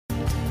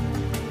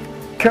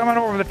Coming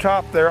over the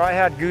top there, I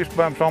had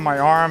goosebumps on my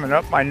arm and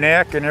up my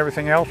neck and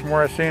everything else from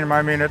where I seen him.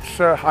 I mean, I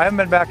haven't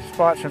been back to the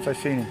spot since I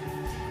seen him.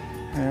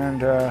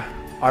 And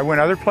I went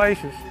other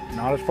places,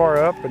 not as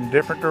far up, in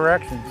different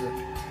directions.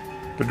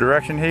 The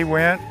direction he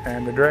went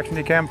and the direction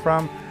he came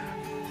from,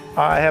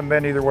 I haven't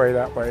been either way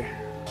that way.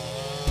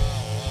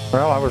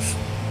 Well,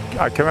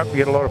 I came up to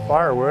get a load of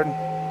firewood,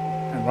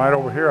 and right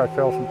over here I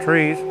fell some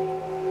trees,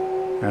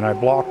 and I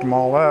blocked them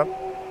all up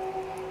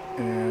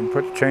and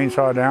put the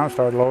chainsaw down and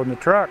started loading the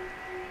truck.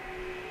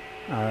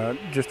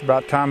 Just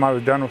about the time I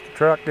was done with the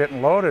truck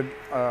getting loaded,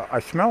 I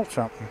smelled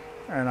something,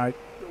 and I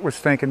was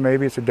thinking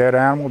maybe it's a dead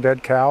animal,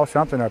 dead cow,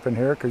 something up in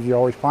here, because you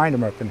always find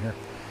them up in here.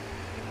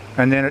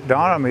 And then it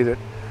dawned on me that,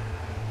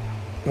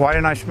 why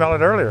didn't I smell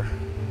it earlier?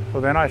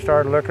 So then I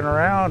started looking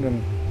around,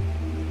 and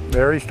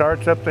there he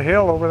starts up the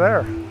hill over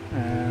there.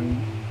 And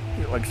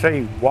like I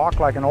say, he walked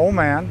like an old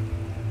man,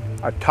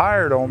 a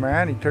tired old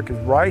man. He took his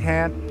right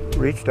hand,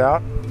 reached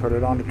out, put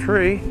it on the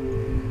tree,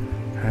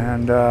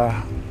 and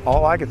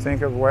all I could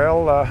think of,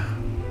 well,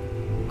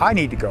 I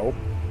need to go.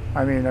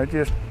 I mean,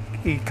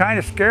 he kind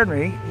of scared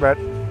me, but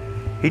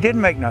he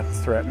didn't make nothing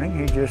threatening.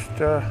 He just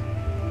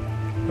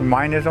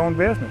mind his own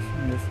business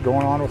and just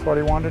going on with what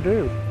he wanted to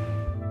do.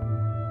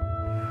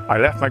 I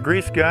left my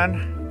grease gun,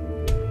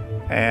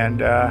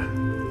 and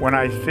when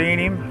I seen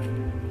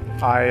him,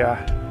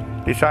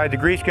 I decided the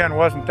grease gun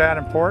wasn't that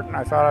important.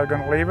 I thought I was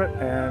going to leave it,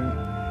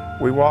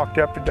 and we walked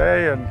up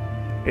today, and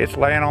it's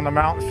laying on the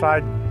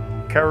mountainside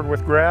covered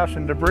with grass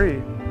and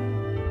debris.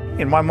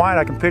 In my mind,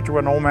 I can picture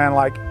what an old man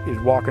like is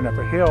walking up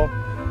a hill,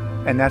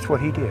 and that's what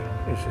he did.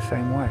 It's the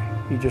same way.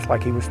 He just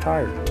like he was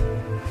tired,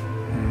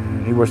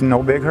 and he was in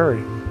no big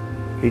hurry.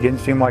 He didn't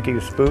seem like he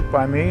was spooked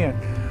by me,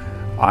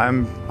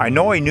 and I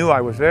know he knew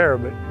I was there,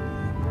 but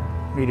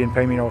he didn't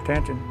pay me no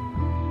attention.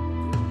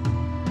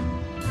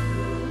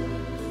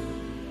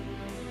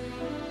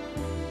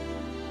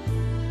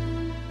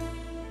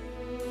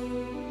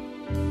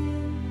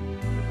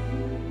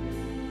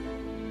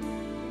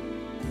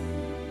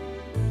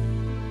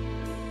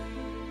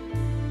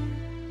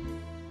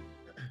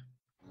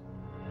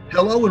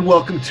 Hello and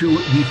welcome to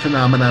the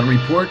Phenomenon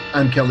Report.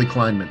 I'm Kelly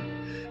Kleinman.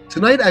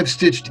 Tonight I've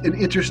stitched an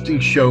interesting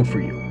show for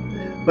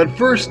you. But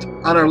first,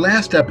 on our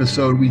last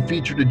episode, we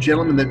featured a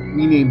gentleman that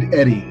we named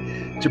Eddie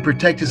to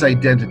protect his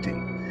identity.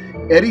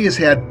 Eddie has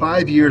had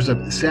 5 years of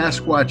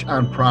Sasquatch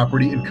on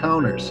property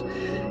encounters.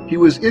 He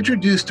was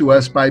introduced to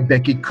us by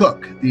Becky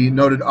Cook, the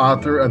noted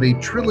author of a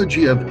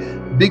trilogy of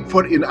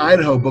Bigfoot in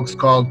Idaho books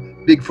called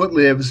Bigfoot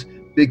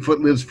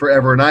Lives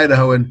Forever in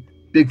Idaho, and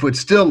Bigfoot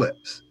Still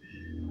Lives.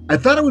 I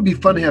thought it would be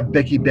fun to have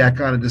Becky back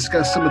on and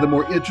discuss some of the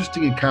more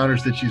interesting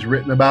encounters that she's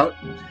written about.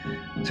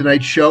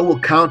 Tonight's show will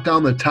count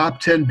down the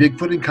top 10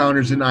 Bigfoot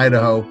encounters in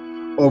Idaho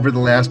over the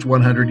last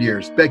 100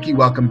 years. Becky,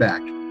 welcome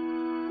back.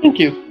 Thank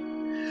you.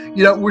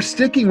 You know, we're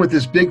sticking with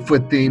this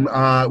Bigfoot theme.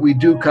 We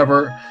do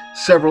cover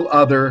several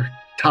other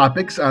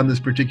topics on this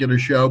particular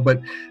show, but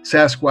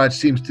Sasquatch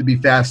seems to be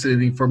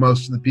fascinating for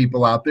most of the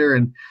people out there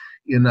in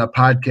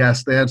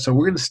podcast land. So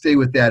we're going to stay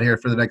with that here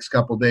for the next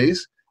couple of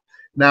days.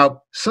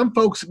 Now, some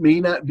folks may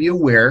not be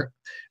aware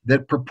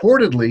that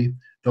purportedly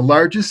the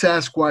largest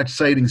Sasquatch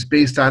sightings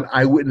based on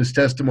eyewitness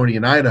testimony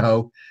in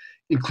Idaho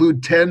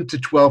include 10 to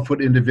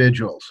 12-foot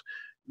individuals.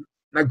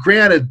 Now,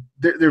 granted,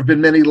 there have been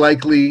many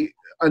likely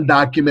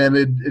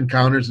undocumented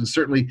encounters, and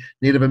certainly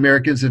Native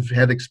Americans have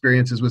had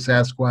experiences with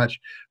Sasquatch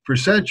for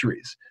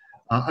centuries.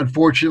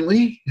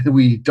 Unfortunately,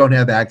 we don't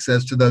have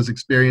access to those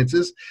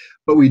experiences,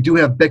 but we do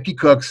have Becky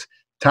Cook's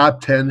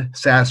Top 10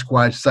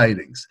 Sasquatch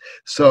Sightings.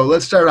 So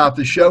let's start off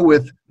the show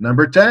with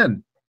number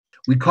 10.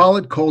 We call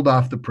it Cold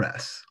Off the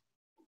Press.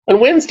 On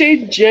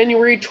Wednesday,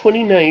 January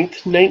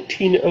 29th,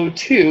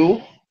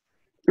 1902,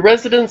 the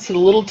residents of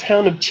the little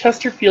town of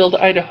Chesterfield,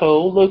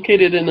 Idaho,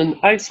 located in an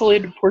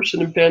isolated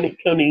portion of Bannock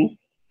County,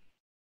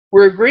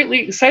 were greatly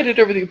excited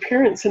over the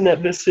appearance in that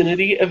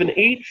vicinity of an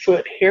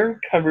 8-foot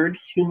hair-covered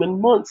human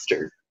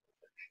monster.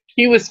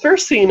 He was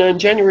first seen on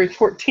January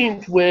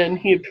 14th when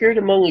he appeared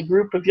among a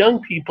group of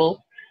young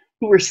people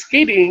who were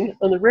skating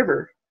on the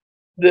river.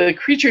 The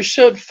creature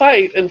showed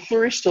fight and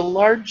flourished a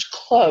large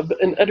club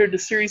and uttered a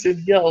series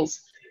of yells,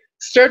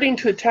 starting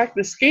to attack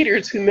the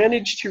skaters who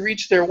managed to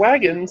reach their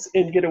wagons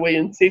and get away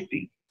in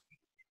safety.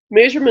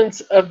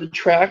 Measurements of the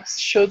tracks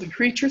showed the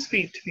creature's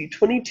feet to be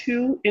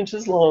 22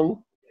 inches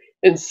long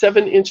and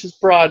 7 inches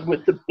broad,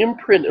 with the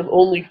imprint of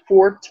only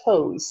 4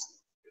 toes.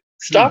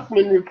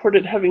 Stockmen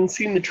reported having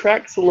seen the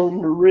tracks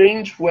along the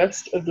range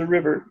west of the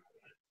river.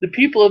 The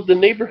people of the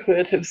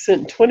neighborhood have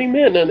sent 20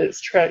 men on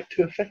its track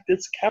to effect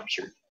its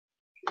capture.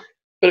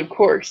 But of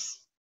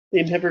course,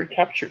 they never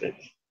captured it.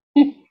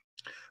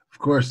 Of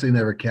course, they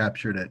never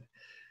captured it.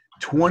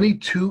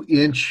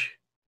 22-inch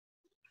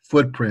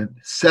footprint,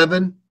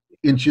 7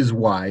 inches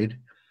wide.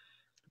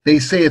 They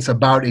say it's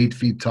about 8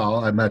 feet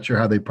tall. I'm not sure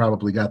how they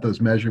probably got those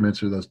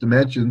measurements or those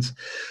dimensions,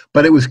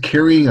 but it was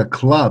carrying a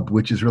club,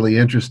 which is really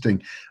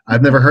interesting.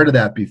 I've never heard of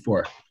that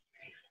before.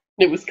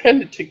 It was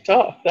kind of ticked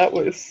off. That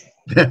was...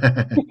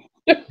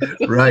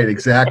 Right,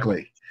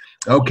 exactly.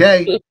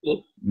 Okay,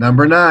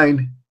 number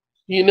 9.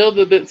 You know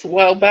that it's a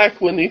while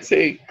back when they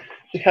say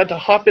they had to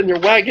hop in their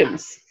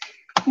wagons.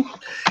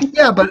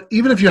 Yeah, but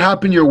even if you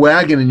hop in your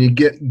wagon and you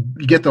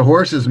get the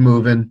horses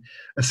moving,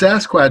 a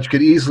Sasquatch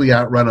could easily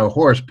outrun a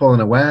horse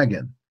pulling a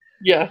wagon.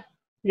 Yeah,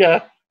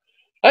 yeah.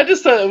 I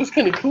just thought it was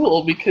kind of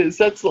cool because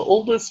that's the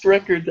oldest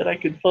record that I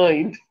could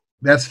find.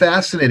 That's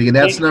fascinating, and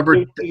that's number.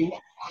 1902.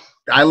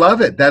 I love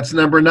it. That's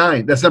number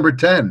 9. That's number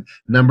 10.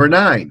 Number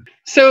 9.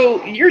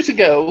 So years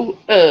ago,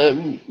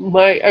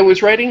 I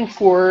was writing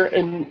for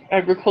an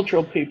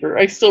agricultural paper.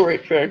 I still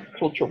write for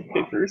agricultural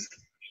papers,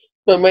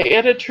 but my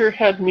editor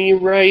had me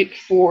write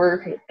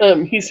for.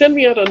 He sent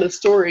me out on a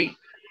story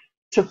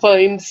to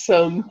find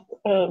some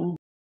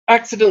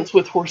accidents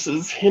with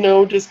horses. You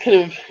know, just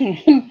kind of.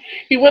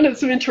 He wanted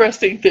some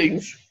interesting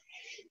things.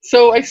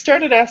 So I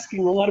started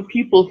asking a lot of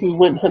people who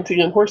went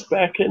hunting on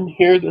horseback, and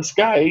here this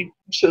guy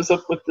shows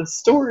up with this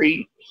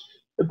story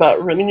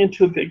about running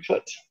into a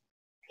Bigfoot.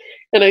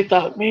 And I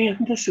thought,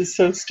 man, this is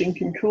so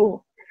stinking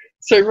cool.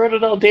 So I wrote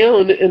it all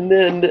down, and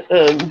then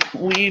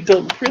we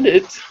don't print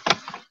it,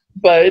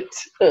 but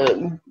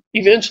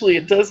eventually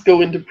it does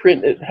go into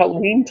print at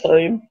Halloween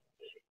time.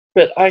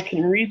 But I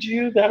can read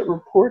you that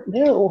report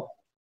now.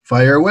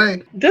 Fire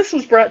away. This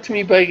was brought to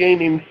me by a guy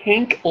named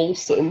Hank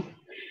Olson,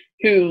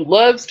 who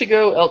loves to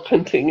go elk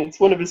hunting. It's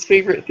one of his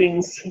favorite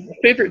things,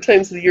 favorite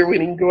times of the year when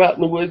he can go out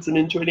in the woods and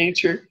enjoy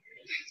nature.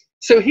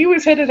 So he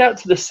was headed out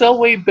to the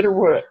Selway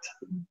Bitterroot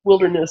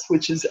Wilderness,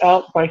 which is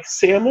out by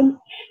Salmon.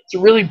 It's a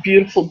really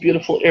beautiful,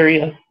 beautiful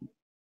area.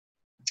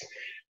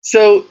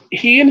 So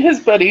he and his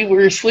buddy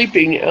were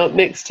sleeping out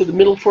next to the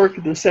middle fork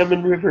of the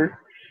Salmon River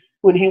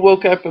when he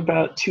woke up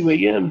about 2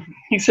 a.m.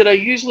 He said, I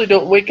usually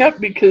don't wake up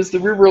because the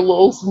river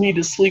lulls me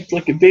to sleep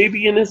like a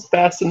baby in his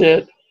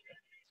bassinet.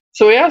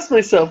 So I asked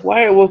myself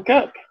why I woke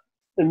up,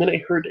 and then I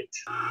heard it.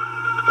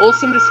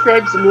 Olson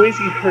describes the noise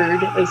he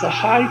heard as a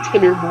high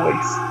tenor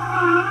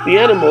voice. The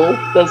animal,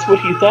 that's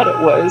what he thought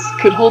it was,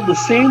 could hold the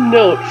same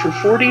note for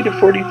 40 to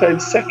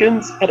 45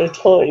 seconds at a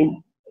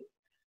time.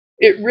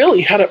 It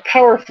really had a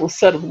powerful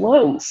set of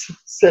lungs,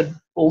 said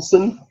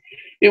Olson.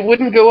 It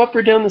wouldn't go up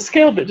or down the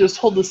scale, but just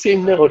hold the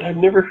same note. I've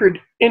never heard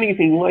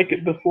anything like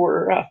it before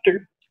or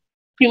after.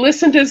 He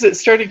listened as it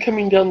started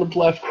coming down the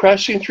bluff,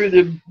 crashing through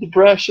the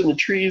brush and the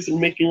trees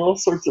and making all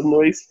sorts of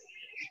noise.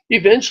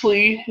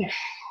 Eventually,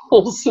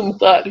 Olson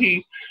thought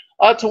he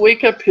ought to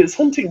wake up his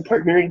hunting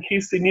partner in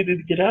case they needed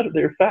to get out of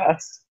there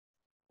fast.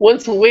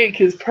 Once awake,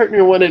 his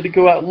partner wanted to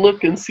go out and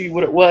look and see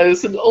what it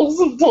was, and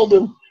Olson told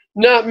him,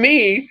 not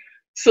me.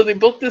 So they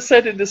both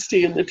decided to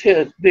stay in the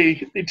tent. They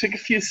took a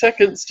few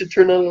seconds to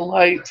turn on the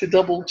light to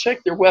double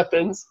check their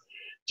weapons,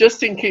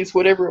 just in case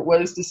whatever it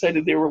was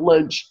decided they were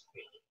lunch.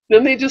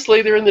 Then they just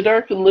lay there in the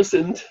dark and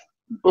listened.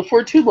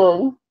 Before too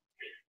long,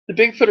 the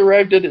Bigfoot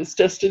arrived at its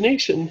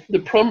destination, the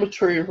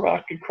promontory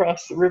rock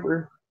across the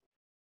river.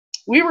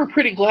 We were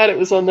pretty glad it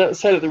was on that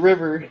side of the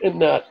river and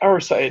not our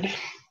side,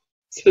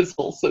 says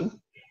Olson.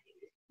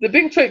 The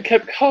Bigfoot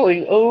kept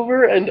calling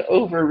over and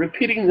over,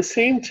 repeating the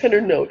same tenor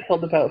note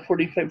held about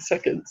 45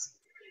 seconds.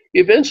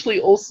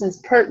 Eventually,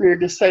 Olson's partner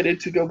decided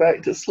to go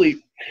back to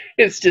sleep.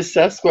 It's just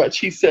Sasquatch,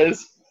 he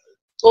says.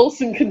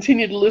 Olson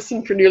continued to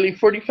listen for nearly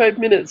 45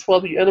 minutes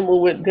while the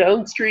animal went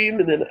downstream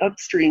and then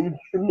upstream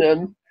from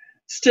them,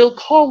 still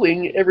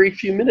calling every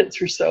few minutes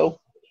or so.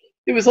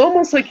 It was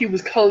almost like he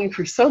was calling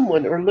for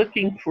someone or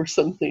looking for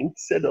something,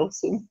 said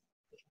Olson.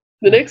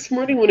 The next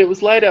morning when it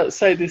was light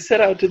outside, they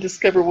set out to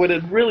discover what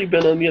had really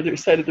been on the other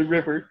side of the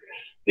river.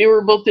 They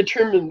were both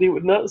determined they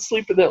would not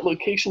sleep in that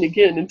location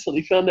again until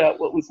they found out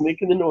what was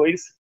making the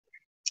noise.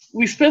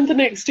 We spent the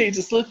next day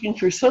just looking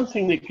for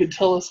something that could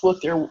tell us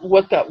what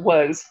that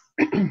was.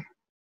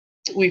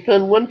 We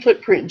found one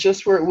footprint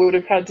just where it would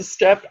have had to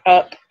step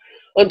up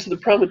onto the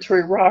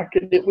promontory rock,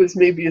 and it was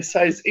maybe a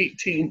size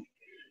 18.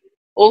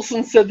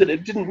 Olson said that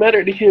it didn't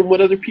matter to him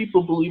what other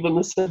people believe on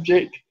the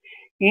subject.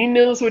 He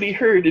knows what he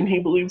heard, and he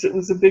believes it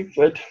was a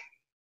Bigfoot.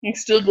 He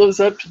still goes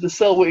up to the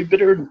Selway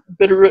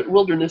Bitterroot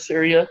Wilderness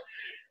area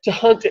to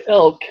hunt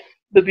elk,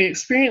 but the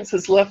experience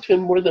has left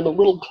him more than a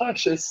little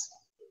cautious.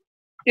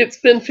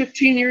 It's been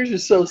 15 years or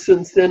so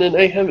since then, and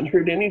I haven't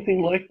heard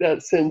anything like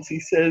that since, he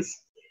says.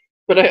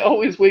 But I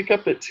always wake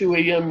up at 2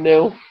 a.m.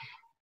 now.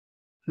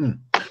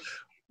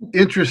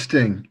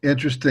 Interesting.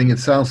 It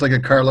sounds like a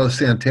Carlos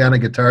Santana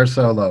guitar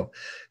solo.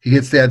 He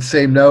hits that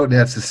same note and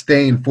that's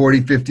sustained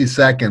 40, 50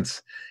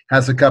 seconds.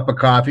 Has a cup of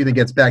coffee, then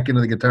gets back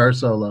into the guitar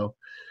solo.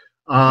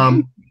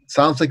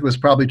 Sounds like it was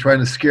probably trying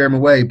to scare him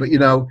away. But,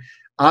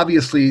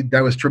 obviously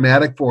that was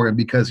traumatic for him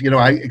because,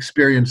 I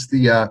experienced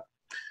the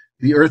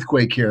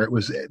earthquake here.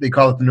 They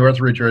call it the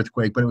Northridge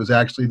earthquake, but it was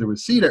actually the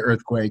Reseda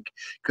earthquake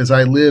because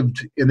I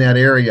lived in that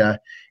area.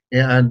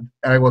 And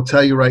I will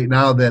tell you right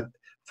now that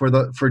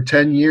for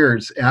 10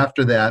 years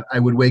after that, I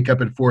would wake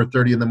up at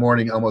 4:30 in the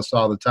morning almost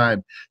all the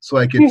time. So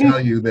I could tell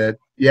you that,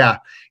 yeah,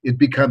 it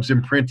becomes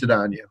imprinted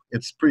on you.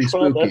 It's pretty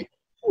spooky.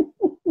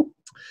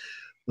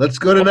 Let's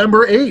go to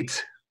number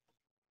 8.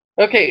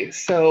 Okay,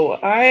 so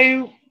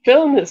I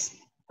found this.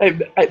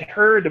 I'd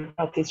heard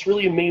about this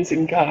really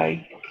amazing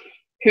guy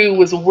who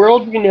was a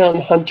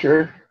world-renowned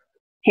hunter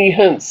He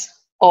hunts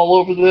all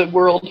over the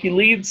world. He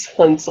leads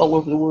hunts all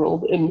over the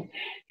world, and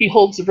he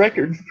holds the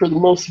record for the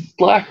most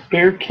black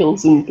bear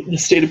kills in the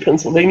state of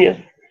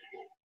Pennsylvania.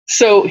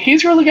 So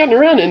he's really gotten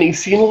around, and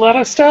he's seen a lot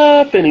of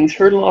stuff, and he's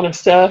heard a lot of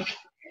stuff,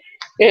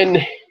 and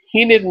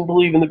he didn't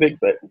believe in the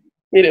Bigfoot.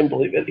 He didn't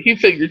believe it. He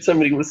figured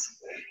somebody was,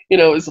 it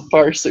was a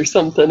farce or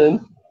something.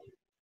 And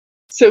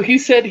so he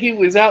said he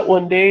was out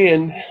one day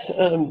and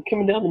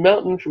coming down the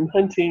mountain from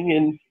hunting,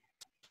 and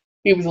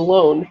he was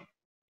alone.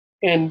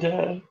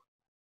 And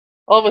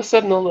all of a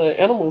sudden, all the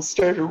animals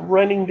started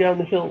running down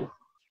the hill.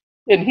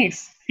 And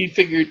he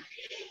figured,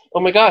 oh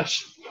my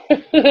gosh,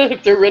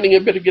 if they're running, I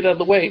better get out of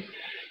the way.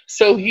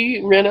 So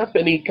he ran up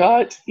and he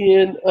got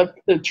in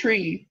a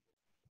tree.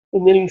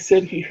 And then he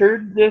said he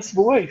heard this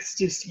voice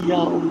just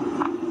yell.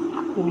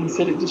 And he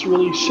said it just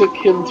really shook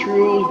him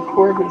through the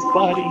core of his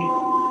body.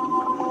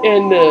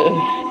 And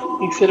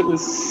he said it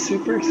was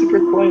super, super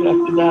quiet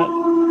after that.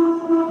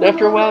 And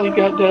after a while, he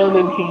got down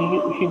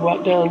and he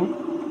walked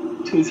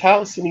down to his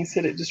house, and he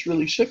said it just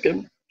really shook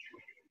him.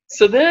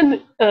 So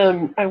then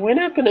I went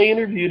up and I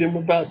interviewed him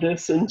about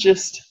this and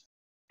just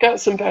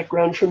got some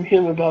background from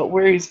him about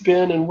where he's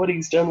been and what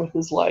he's done with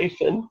his life.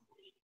 And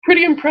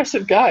pretty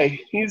impressive guy.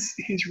 He's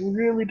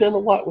really done a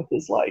lot with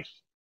his life.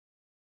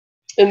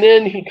 And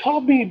then he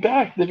called me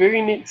back the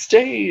very next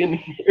day,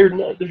 or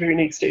not the very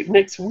next day,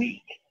 next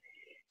week.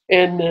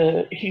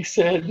 And he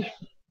said,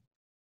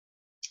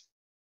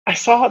 I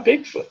saw a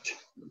Bigfoot.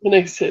 And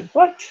I said,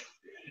 what?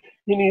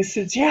 And he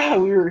said, yeah,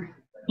 we were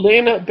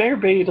laying out bear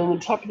bait on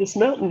the top of this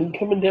mountain and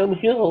coming down the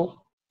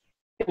hill.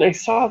 And I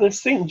saw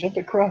this thing jump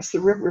across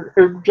the river,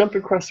 or jump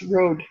across the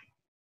road.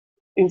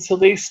 And so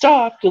they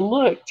stopped and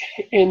looked,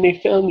 and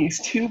they found these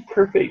two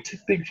perfect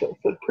Bigfoot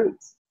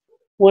footprints,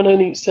 one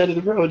on each side of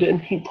the road. And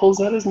he pulls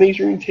out his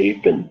measuring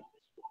tape and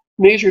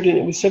measured, and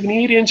it was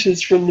 78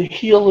 inches from the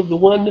heel of the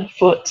one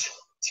foot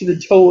to the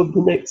toe of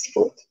the next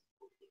foot.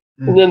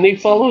 And then they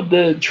followed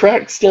the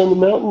tracks down the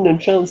mountain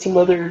and found some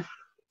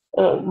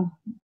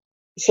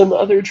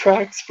other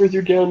tracks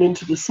further down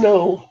into the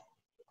snow.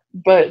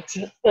 But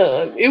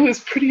it was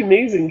pretty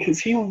amazing, because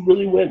he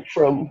really went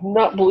from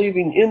not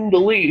believing in the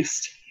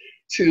least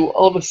to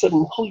all of a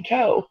sudden, holy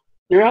cow,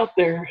 they're out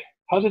there.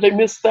 How did I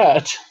miss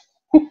that?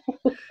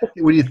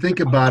 When you think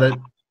about it,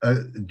 a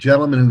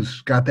gentleman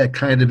who's got that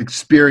kind of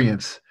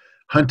experience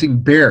hunting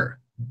bear,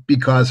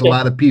 because a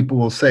lot of people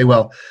will say,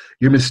 well,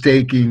 you're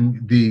mistaking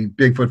the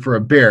Bigfoot for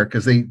a bear,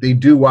 because they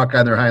do walk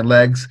on their hind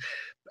legs.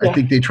 I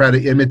think they try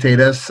to imitate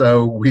us.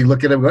 So we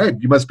look at them, hey,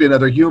 you must be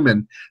another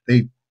human.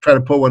 They try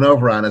to pull one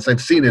over on us.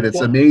 I've seen it. It's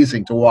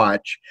amazing to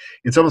watch.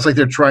 It's almost like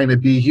they're trying to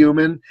be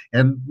human.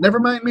 And never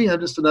mind me, I'm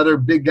just another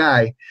big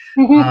guy.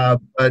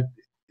 But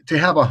to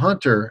have a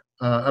hunter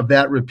of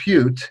that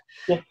repute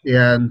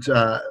and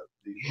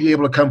be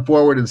able to come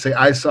forward and say,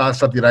 I saw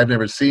something that I've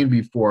never seen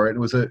before, and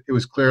it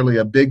was clearly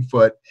a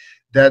Bigfoot,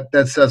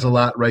 that says a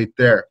lot right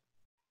there.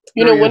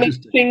 One of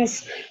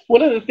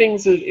the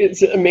things that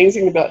is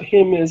amazing about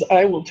him is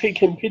I will take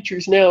him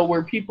pictures now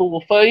where people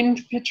will find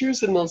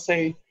pictures and they'll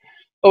say,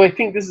 oh, I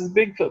think this is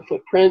Bigfoot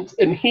footprint,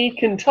 and he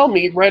can tell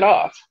me right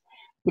off,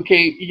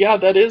 okay, yeah,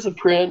 that is a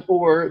print,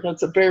 or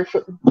that's a bear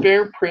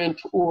print,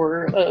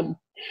 or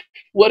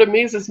what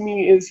amazes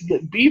me is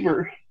that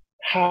beaver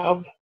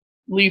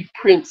leave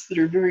prints that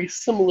are very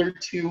similar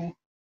to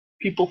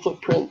people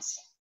footprints.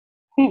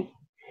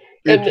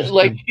 And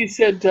like he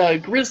said,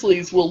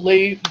 grizzlies will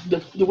lay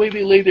the way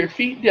they lay their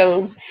feet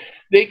down,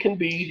 they can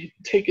be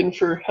taken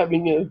for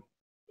having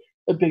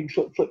a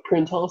Bigfoot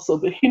footprint also,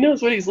 but he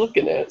knows what he's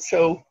looking at.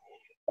 So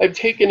I've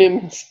taken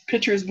him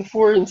pictures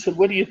before and said,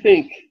 what do you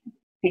think?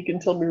 He can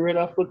tell me right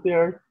off what they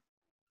are.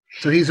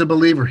 So he's a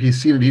believer.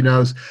 He's seen it. He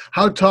knows.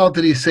 How tall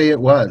did he say it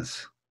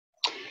was?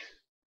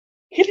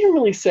 He didn't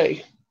really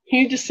say.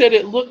 He just said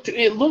it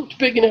looked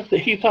big enough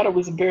that he thought it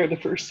was a bear the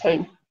first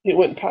time it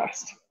went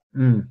past.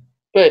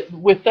 But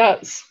with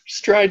that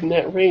stride in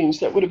that range,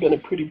 that would have been a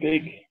pretty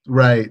big.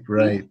 Right.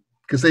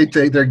 Because they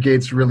take their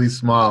gaits really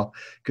small,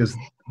 because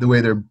the way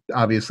they're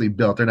obviously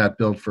built, they're not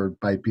built for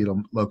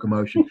bipedal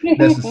locomotion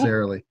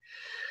necessarily.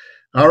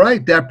 All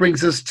right, that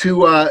brings us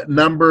to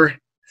number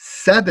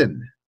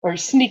 7. Our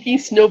sneaky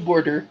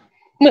snowboarder.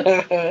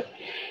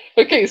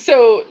 Okay,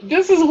 so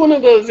this is one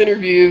of those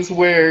interviews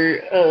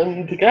where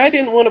the guy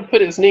didn't want to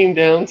put his name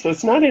down, so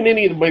it's not in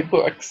any of my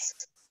books,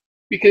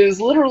 because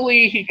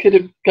literally he could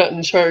have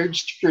gotten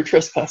charged for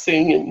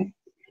trespassing and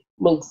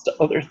amongst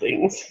other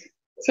things.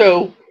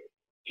 So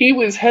he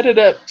was headed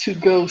up to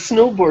go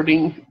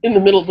snowboarding in the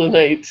middle of the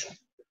night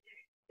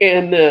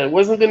and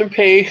wasn't going to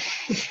pay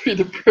for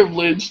the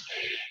privilege.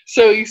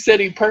 So he said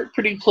he parked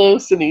pretty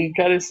close and he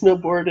got his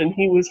snowboard and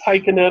he was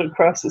hiking out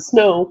across the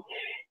snow.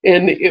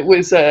 And it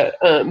was a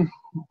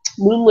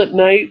moonlit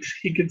night.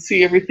 He could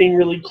see everything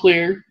really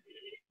clear.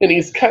 And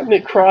he's cutting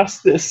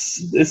across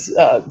this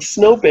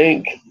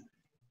snowbank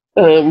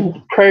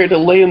prior to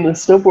laying the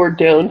snowboard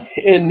down.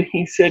 And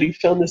he said he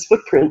found this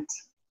footprint.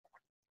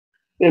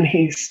 And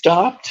he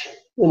stopped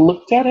and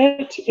looked at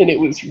it, and it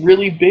was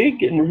really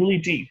big and really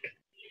deep.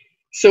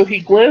 So he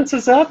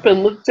glances up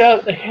and looked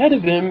out ahead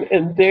of him,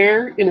 and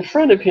there in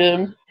front of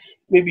him,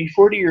 maybe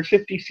 40 or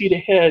 50 feet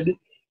ahead,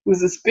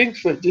 was this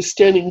Bigfoot just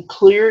standing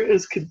clear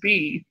as could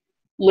be,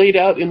 laid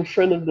out in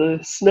front of the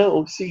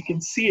snow, so you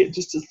could see it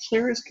just as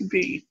clear as could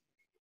be.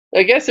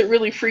 I guess it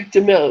really freaked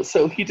him out,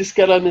 so he just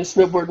got on his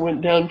snowboard and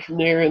went down from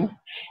there. And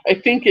I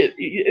think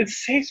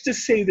it's safe to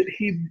say that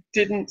he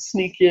didn't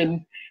sneak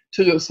in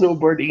to go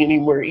snowboarding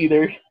anymore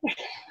either.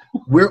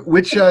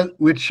 Which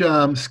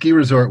ski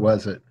resort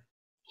was it?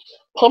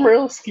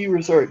 Pomerel Ski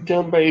Resort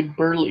down by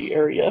Burley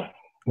area.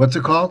 What's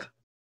it called?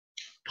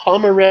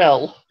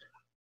 Pomerel.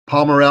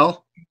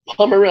 Pomerel?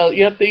 Pomerel.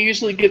 Yep, they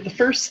usually get the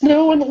first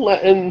snow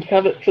and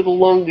have it for the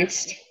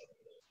longest.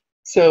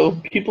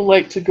 So people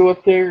like to go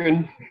up there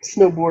and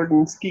snowboard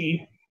and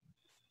ski.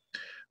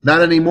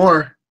 Not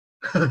anymore.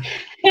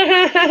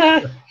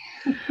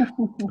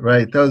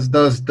 Right.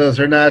 Those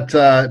are not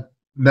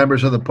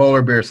members of the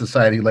Polar Bear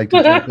Society who like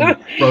to jump in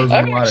frozen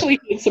I've water. actually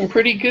had some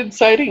pretty good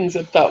sightings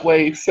up that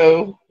way.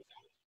 So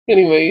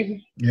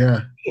anyway.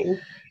 Yeah.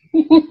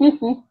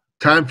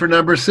 Time for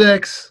number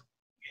 6.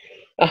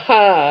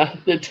 Aha,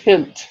 the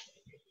tent.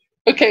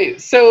 Okay,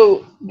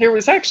 so there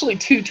was actually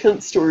 2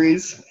 tent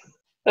stories.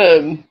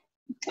 And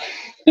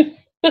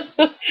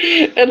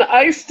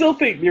I still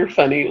think they're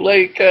funny.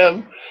 Like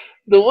the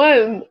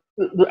one,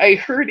 I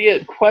heard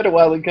it quite a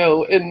while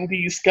ago, and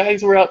these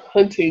guys were out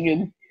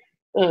hunting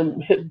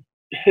and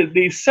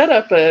they set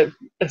up a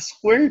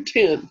square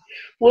tent,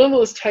 one of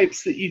those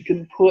types that you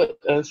can put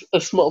a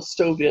small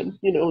stove in,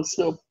 you know, a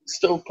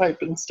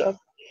stovepipe and stuff.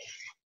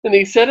 And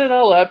they set it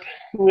all up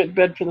and went to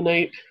bed for the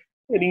night.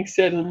 And he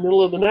said in the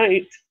middle of the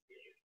night,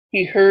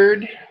 he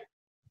heard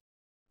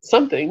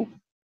something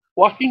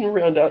walking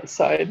around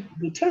outside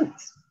the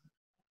tents.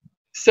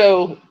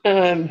 So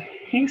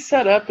he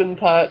sat up and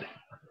thought,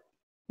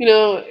 you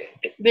know,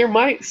 there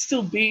might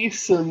still be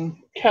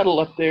some cattle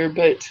up there,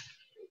 but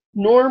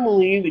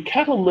normally the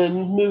cattlemen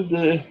move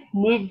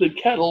the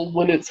cattle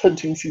when it's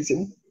hunting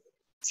season,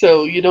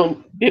 so they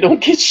don't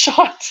get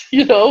shot.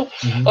 You know,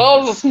 Mm-hmm.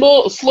 Oh, it's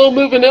a slow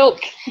moving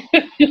elk.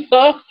 You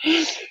know,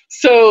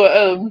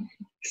 so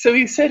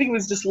he said he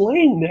was just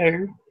laying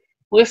there,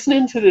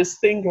 listening to this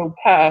thing go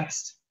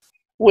past.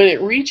 When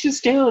it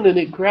reaches down and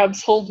it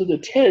grabs hold of the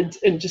tent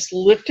and just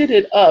lifted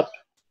it up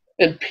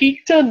and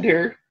peeked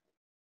under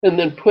and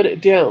then put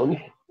it down.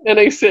 And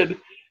I said,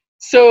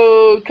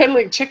 so kind of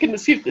like checking to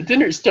see if the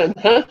dinner's done,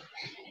 huh?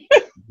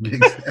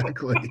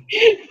 Exactly.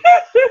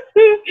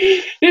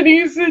 And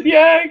he said,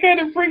 yeah, it kind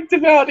of freaked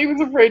him out. He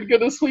was afraid to go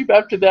to sleep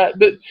after that.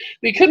 But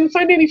they couldn't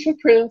find any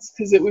footprints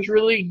because it was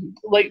really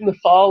late in the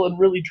fall and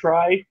really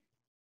dry.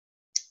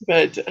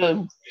 But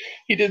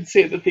he did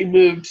say that they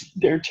moved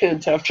their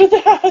tent after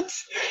that.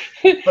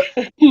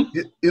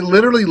 It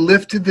literally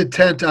lifted the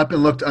tent up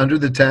and looked under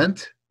the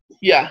tent?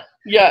 Yeah.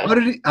 How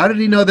did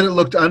he know that it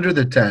looked under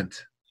the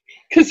tent?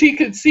 Because he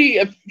could see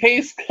a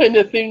face kind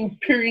of thing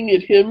peering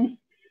at him.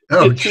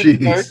 Oh,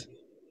 jeez.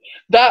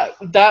 That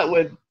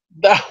would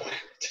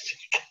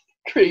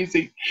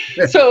crazy.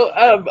 So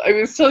I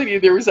was telling you,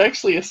 there was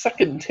actually a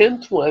second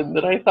tent one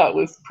that I thought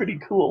was pretty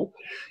cool.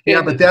 Yeah,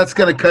 And but that's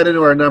going to cut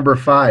into our number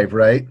 5,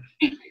 right?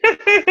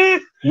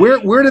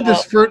 Where did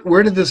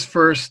this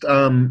first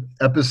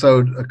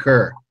episode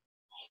occur?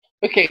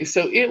 Okay,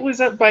 so it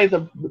was up by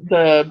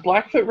the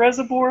Blackfoot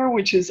Reservoir,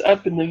 which is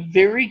up in the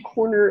very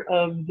corner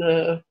of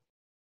the.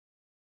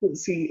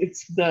 Let's see,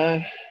 it's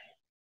the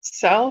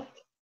southeast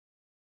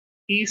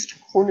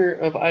corner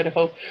of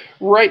Idaho,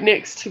 right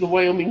next to the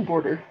Wyoming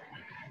border.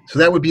 So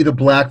that would be the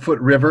Blackfoot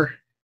River?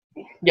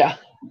 Yeah,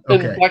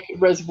 and Okay. Blackfoot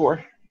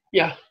Reservoir.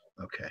 Yeah.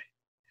 Okay.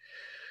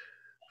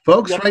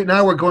 Folks, Yep. Right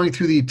now we're going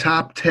through the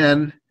top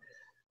 10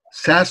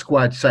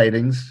 Sasquatch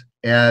sightings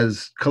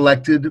as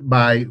collected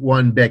by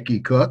one Becky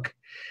Cook.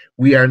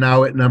 We are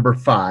now at number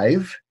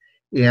 5.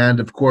 And,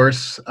 of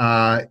course,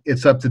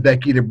 it's up to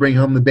Becky to bring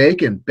home the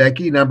bacon.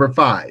 Becky, number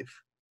 5.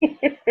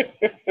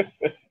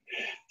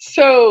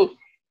 So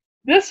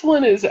this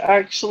one is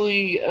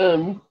actually,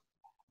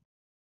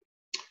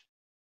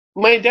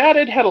 my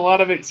dad had a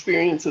lot of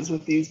experiences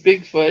with these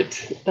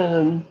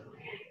Bigfoot,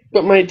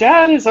 but my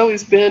dad has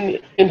always been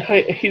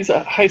he's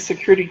a high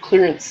security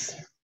clearance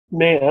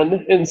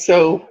man, and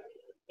so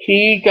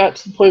he got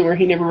to the point where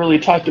he never really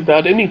talked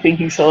about anything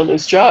he saw on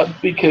his job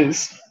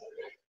because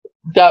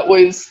that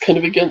was kind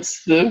of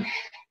against the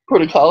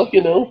protocol,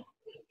 you know.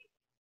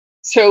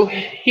 So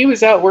he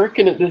was out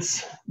working at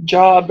this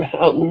job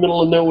out in the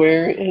middle of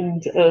nowhere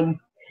and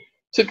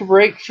took a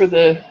break.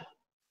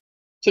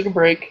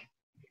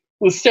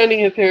 Was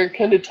standing up there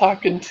kind of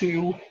talking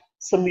to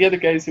some of the other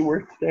guys who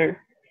worked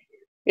there.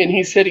 And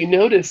he said he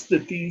noticed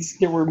that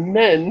there were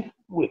men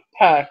with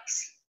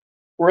packs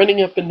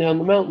running up and down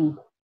the mountain.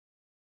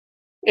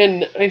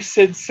 And I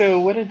said, so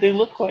what did they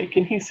look like?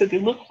 And he said they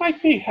looked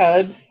like they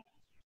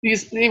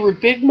were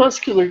big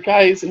muscular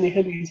guys and they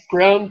had these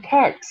brown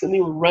packs and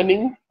they were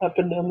running up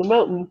and down the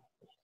mountain.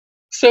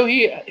 So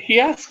he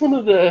asked one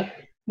of the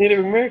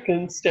Native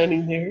Americans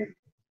standing there,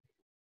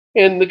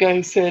 and the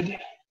guy said,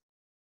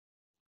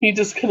 he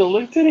just kind of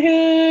looked at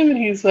him and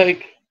he's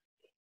like,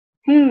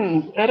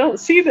 I don't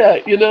see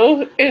that, you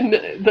know?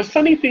 And the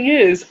funny thing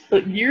is,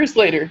 years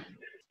later,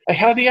 I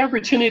had the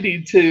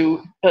opportunity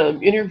to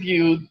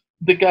interview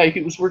the guy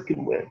he was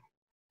working with.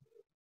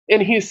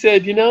 And he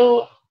said, you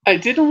know, I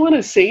didn't want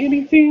to say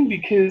anything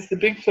because the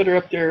Bigfoot are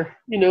up there,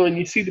 you know, and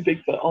you see the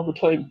Bigfoot all the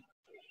time.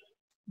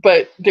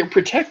 But they're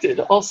protected.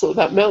 Also,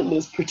 that mountain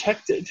is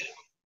protected.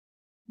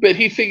 But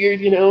he figured,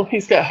 you know,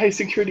 he's got high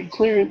security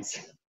clearance.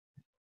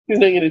 He's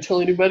not going to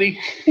tell anybody.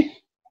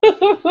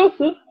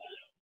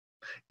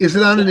 Is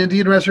it on an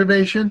Indian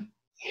reservation?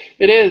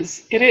 It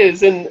is. It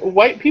is. And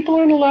white people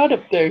aren't allowed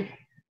up there.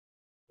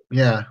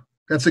 Yeah,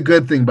 that's a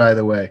good thing, by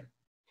the way.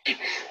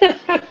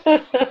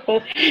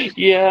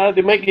 Yeah,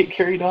 they might get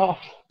carried off.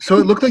 So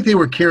it looked like they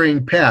were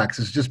carrying packs.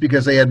 It's just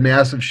because they had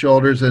massive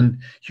shoulders and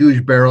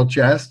huge barrel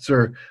chests,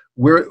 or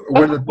what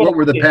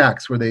were the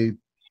packs? Were they?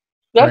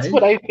 That's right?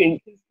 what I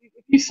think.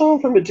 If you saw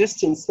them from a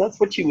distance, that's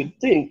what you would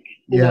think.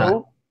 You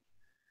know?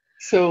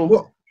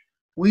 So.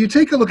 Well, you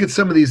take a look at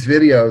some of these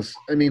videos.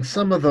 I mean,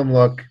 some of them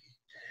look,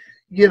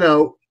 you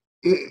know,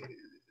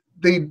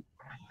 they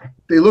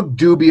look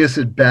dubious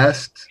at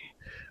best.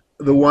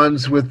 The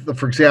ones with,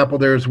 for example,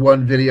 there's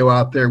one video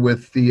out there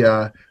with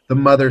the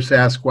mother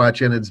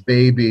Sasquatch and its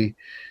baby.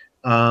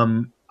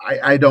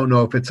 I don't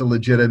know if it's a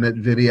legitimate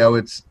video.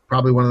 It's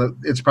probably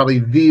it's probably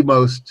the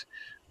most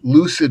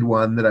lucid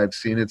one that I've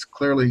seen. It's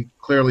clearly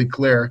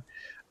clear.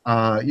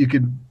 You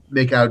can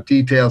make out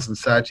details and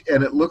such,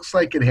 and it looks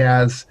like it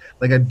has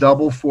like a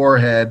double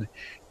forehead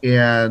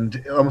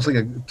and almost like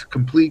a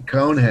complete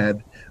cone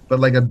head, but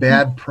like a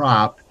bad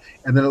prop.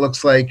 And then it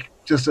looks like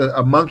just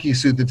a monkey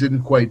suit that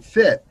didn't quite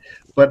fit.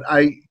 But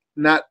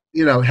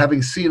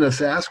having seen a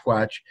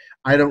Sasquatch,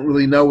 I don't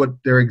really know what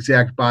their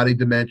exact body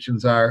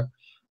dimensions are.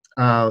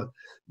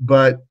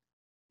 But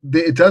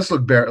it does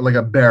look like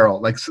a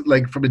barrel, like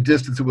from a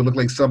distance, it would look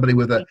like somebody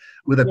with a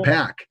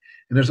pack.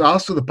 And there's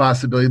also the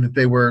possibility that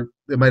they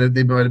might have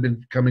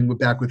been coming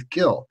back with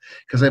kill,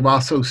 because I've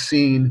also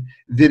seen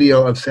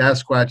video of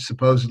Sasquatch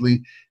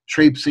supposedly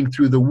traipsing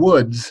through the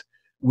woods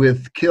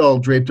with kill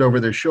draped over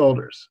their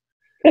shoulders.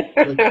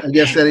 I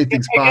guess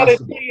anything's possible. I gotta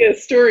tell you a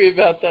story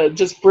about that.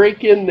 Just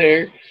break in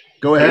there.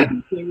 Go ahead.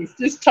 I was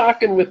just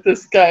talking with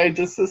this guy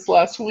just this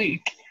last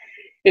week,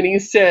 and he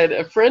said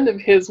a friend of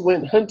his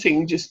went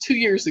hunting just 2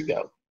 years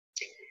ago,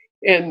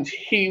 and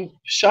he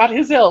shot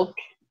his elk.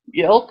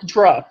 The elk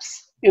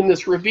drops in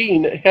this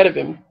ravine ahead of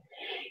him.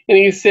 And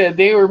he said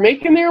they were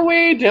making their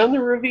way down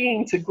the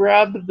ravine to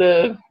grab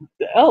the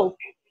elk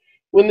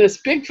when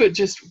this Bigfoot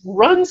just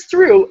runs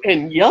through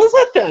and yells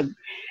at them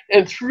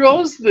and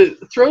throws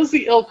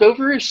the elk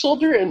over his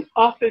shoulder and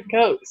off it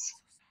goes.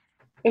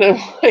 And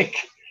I'm like,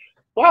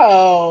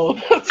 wow,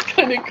 that's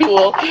kind of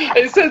cool.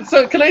 I said,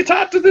 so can I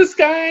talk to this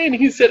guy? And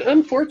he said,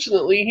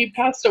 unfortunately, he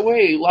passed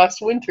away last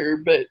winter,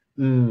 but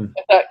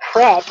that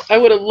crap, I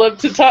would have loved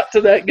to talk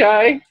to that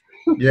guy.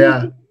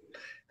 Yeah.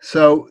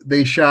 So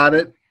they shot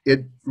it.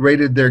 It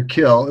rated their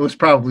kill. It was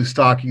probably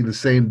stalking the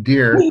same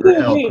deer or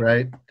elk,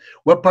 right?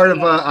 What part of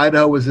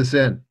Idaho was this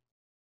in?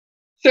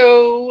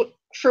 So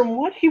from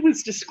what he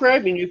was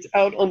describing, it's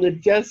out on the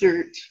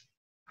desert.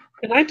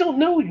 And I don't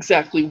know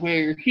exactly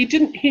where.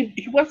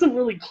 He wasn't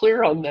really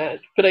clear on that.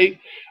 But I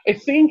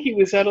think he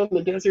was out on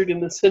the desert in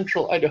the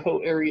central Idaho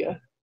area.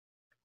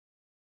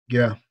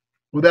 Yeah.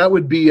 Well, that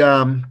would be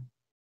not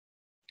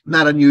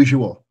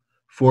unusual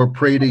for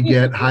prey to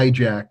get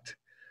hijacked.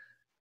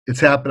 It's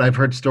happened. I've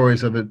heard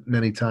stories of it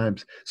many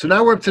times. So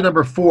now we're up to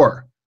number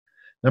 4.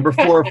 Number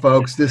 4,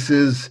 folks, this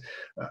is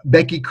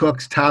Becky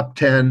Cook's top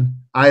 10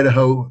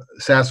 Idaho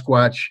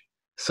Sasquatch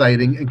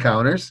sighting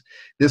encounters.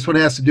 This one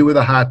has to do with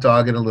a hot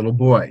dog and a little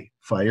boy.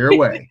 Fire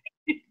away.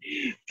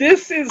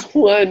 This is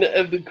one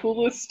of the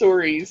coolest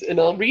stories,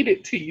 and I'll read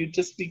it to you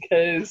just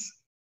because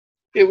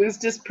it was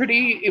just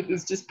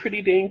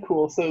pretty dang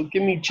cool. So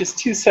give me just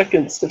 2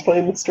 seconds to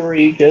find the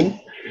story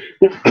again.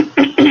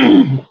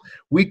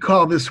 We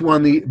call this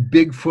one the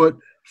Bigfoot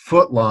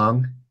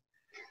footlong.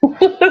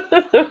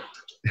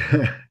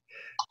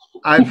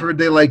 I've heard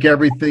they like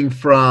everything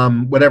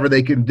from whatever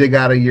they can dig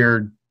out of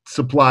your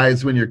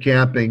supplies when you're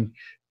camping.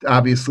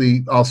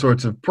 Obviously, all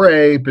sorts of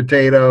prey,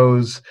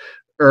 potatoes,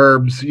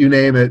 herbs, you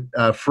name it,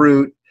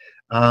 fruit,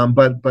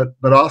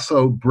 but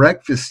also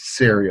breakfast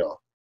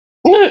cereal.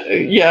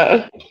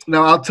 Yeah.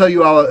 Now, I'll tell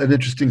you all an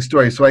interesting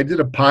story. So I did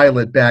a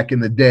pilot back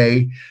in the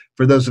day.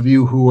 For those of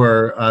you who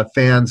are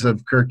fans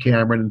of Kirk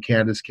Cameron and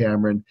Candace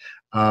Cameron,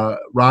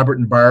 Robert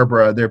and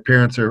Barbara, their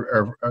parents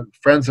are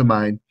friends of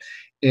mine,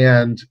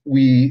 and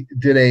we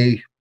did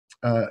a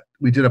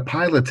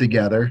pilot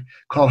together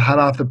called Hot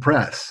Off the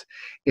Press.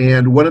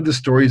 And one of the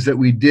stories that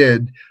we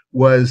did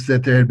was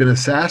that there had been a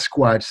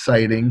Sasquatch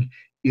sighting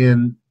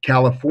in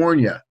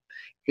California,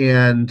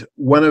 and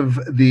one of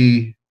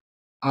the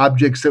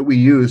objects that we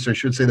used, or I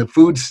should say the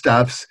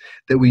foodstuffs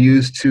that we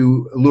used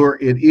to lure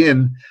it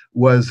in,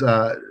 was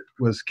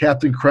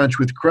Captain Crunch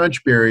with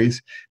crunch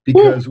berries,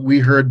 because we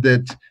heard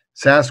that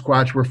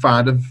Sasquatch were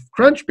fond of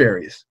crunch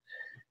berries.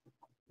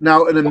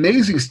 Now, an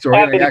amazing story,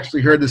 I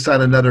actually heard this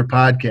on another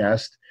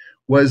podcast.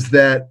 was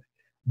that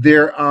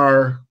there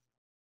are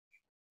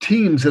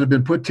teams that have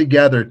been put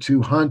together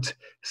to hunt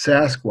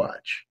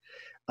Sasquatch,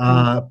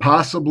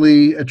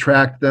 possibly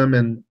attract them,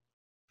 and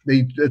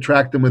they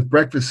attract them with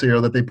breakfast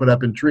cereal that they put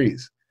up in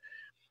trees.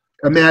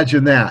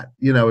 Imagine that.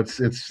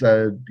 It's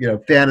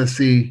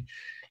fantasy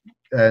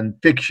and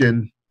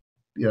fiction.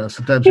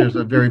 Sometimes there's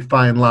a very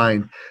fine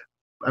line.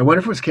 I wonder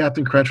if it was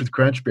Captain Crunch with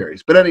Crunch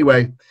Berries. But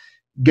anyway,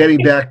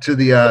 getting back to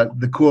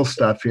the cool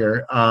stuff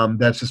here.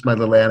 That's just my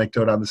little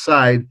anecdote on the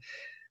side.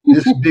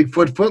 This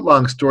Bigfoot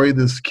footlong story,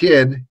 this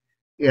kid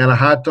and a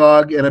hot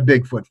dog and a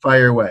Bigfoot.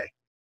 Fire away.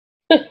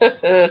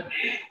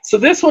 So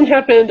this one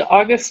happened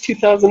August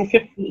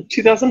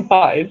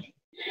 2005.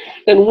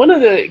 And one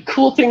of the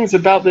cool things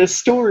about this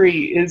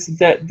story is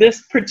that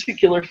this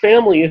particular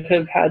family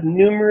have had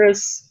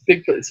numerous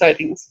Bigfoot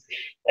sightings,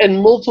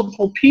 and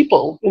multiple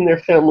people in their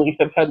family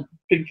have had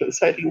Bigfoot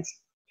sightings.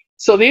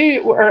 So they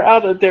are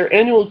out at their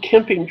annual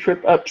camping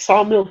trip up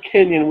Sawmill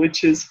Canyon,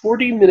 which is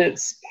 40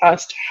 minutes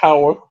past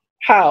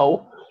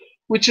Howe,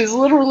 which is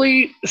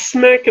literally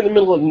smack in the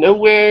middle of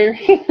nowhere,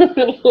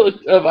 middle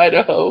of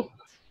Idaho.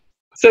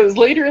 So it was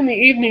later in the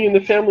evening, and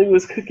the family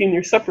was cooking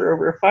their supper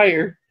over a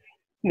fire.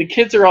 And the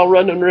kids are all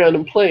running around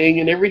and playing,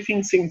 and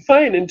everything seemed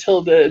fine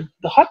until the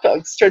hot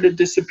dogs started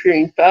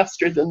disappearing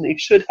faster than they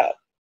should have.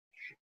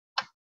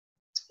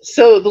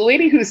 So the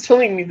lady who was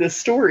telling me this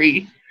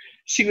story,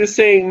 she was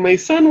saying, my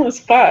son was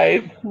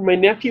 5, my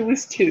nephew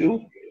was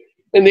 2,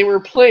 and they were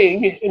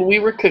playing, and we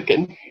were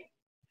cooking.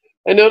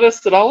 I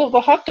noticed that all of the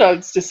hot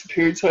dogs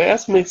disappeared, so I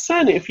asked my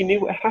son if he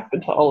knew what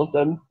happened to all of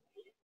them.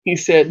 He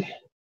said,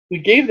 we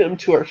gave them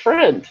to our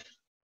friend.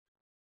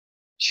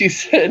 She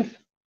said,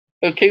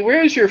 okay,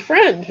 where is your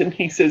friend? And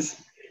he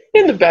says,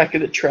 in the back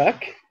of the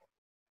truck.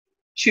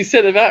 She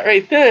said about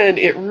right then,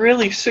 it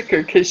really shook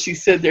her, because she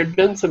said there'd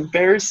been some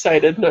bears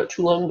sighted not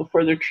too long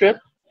before their trip.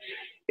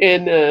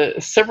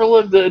 And several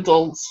of the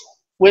adults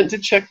went to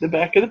check the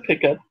back of the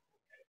pickup.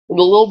 And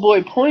the little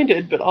boy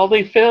pointed, but all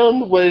they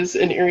found was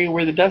an area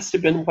where the dust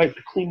had been wiped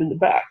clean in the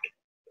back.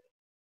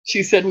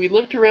 She said, we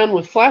looked around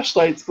with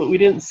flashlights, but we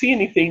didn't see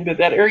anything, but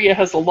that area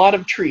has a lot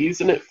of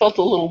trees, and it felt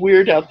a little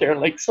weird out there,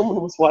 like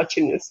someone was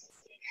watching us.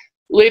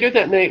 Later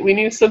that night, we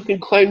knew something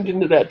climbed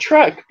into that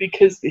truck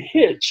because the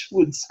hitch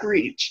would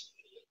screech.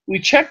 We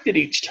checked it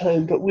each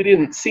time, but we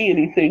didn't see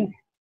anything.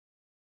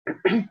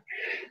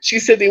 She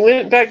said they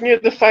went back near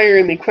the fire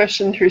and they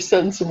questioned her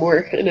son some more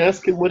and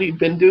asked him what he'd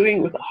been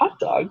doing with the hot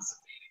dogs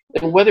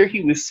and whether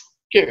he was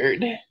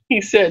scared.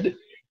 He said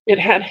it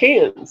had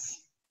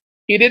hands.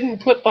 He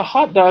didn't put the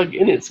hot dog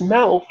in its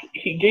mouth,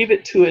 he gave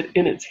it to it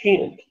in its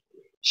hand.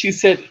 She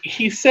said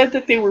he said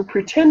that they were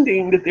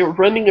pretending that they were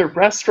running a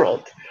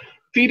restaurant,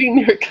 feeding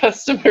their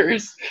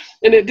customers,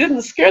 and it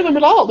didn't scare them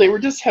at all. They were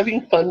just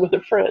having fun with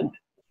a friend.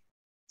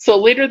 So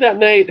later that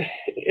night,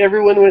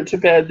 everyone went to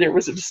bed. There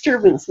was a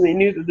disturbance, and they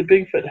knew that the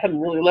Bigfoot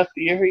hadn't really left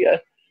the area.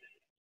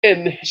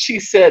 And she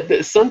said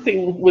that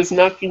something was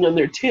knocking on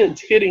their tent,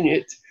 hitting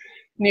it,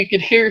 and you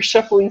could hear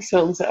shuffling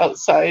sounds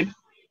outside.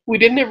 We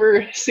didn't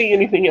ever see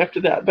anything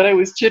after that, but I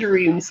was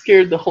jittery and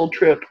scared the whole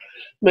trip.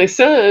 My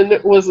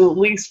son wasn't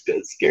the least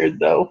bit scared,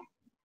 though.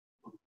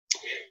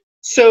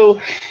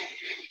 So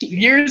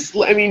years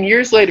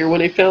later,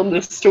 when I found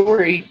this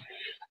story,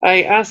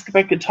 I asked if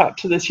I could talk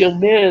to this young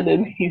man,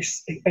 and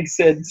I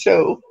said,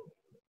 so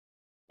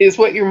is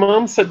what your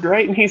mom said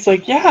right? And he's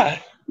like, yeah,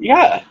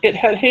 it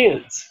had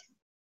hands.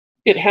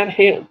 It had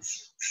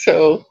hands.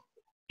 So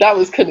that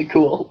was kind of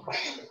cool.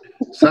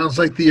 Sounds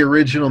like the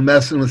original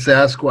Messing with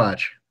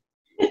Sasquatch.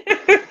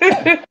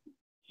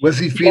 Was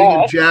he feeding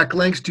him Jack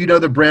Links? Do you know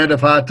the brand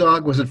of hot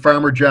dog? Was it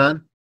Farmer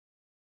John?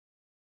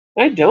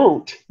 I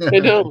don't.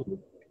 That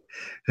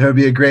would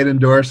be a great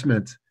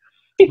endorsement.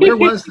 Where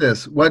was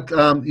this? What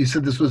you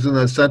said this was in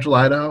the central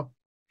Idaho?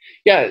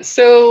 Yeah,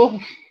 so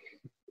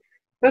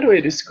how do I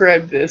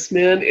describe this,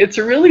 man? It's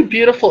a really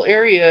beautiful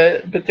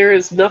area, but there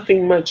is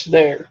nothing much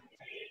there.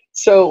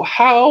 So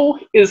Howe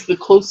is the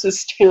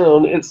closest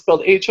town. It's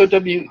spelled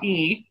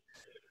Howe.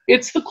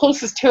 It's the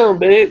closest town,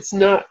 but it's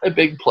not a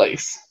big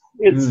place.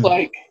 It's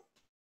like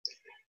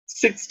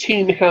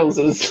 16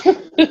 houses.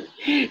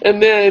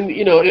 And then,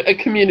 a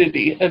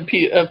community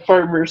of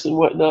farmers and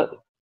whatnot.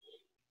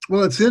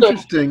 Well, it's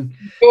interesting.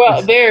 So go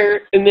out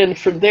there, and then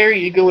from there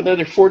you go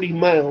another 40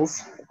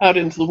 miles out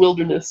into the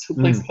wilderness to a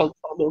place called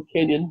Sawmill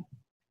Canyon.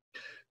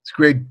 It's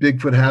great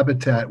Bigfoot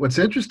habitat. What's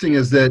interesting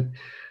is that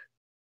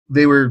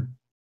they were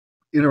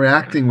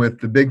interacting with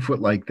the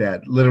Bigfoot like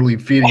that, literally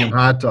feeding him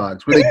hot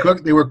dogs. Were they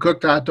cooked? They were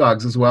cooked hot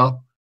dogs as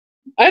well?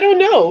 I don't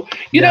know.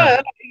 You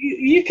know,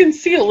 you can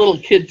see a little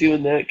kid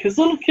doing that, because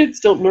little kids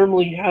don't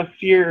normally have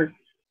fear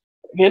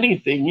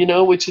anything,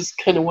 which is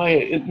kind of why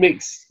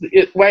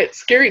it's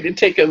scary to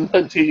take them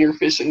hunting or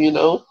fishing,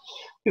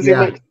 because they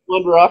might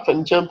wander off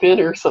and jump in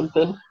or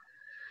something.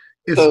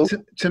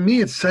 To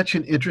me, it's such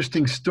an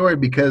interesting story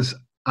because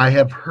I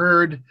have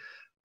heard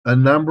a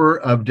number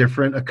of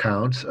different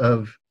accounts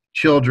of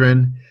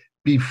children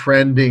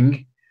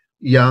befriending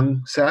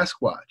young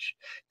Sasquatch.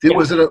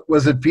 Was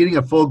it feeding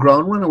a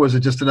full-grown one, or was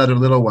it just another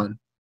little one?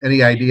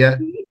 Any idea?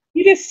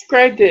 he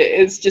described it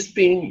as just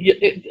being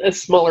a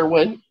smaller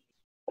one.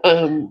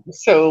 But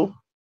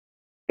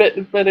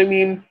I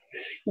mean,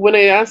 when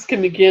I asked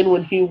him again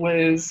when he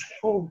was,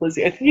 how old was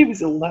he? I think he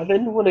was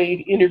 11 when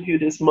I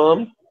interviewed his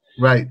mom.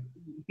 Right.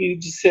 He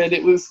just said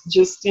it was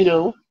just,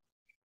 it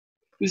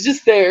was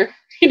just there.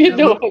 He didn't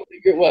know how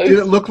big it was. Did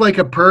it look like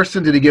a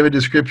person? Did he give a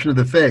description of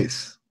the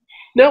face?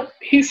 No,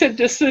 he said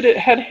just that it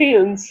had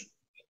hands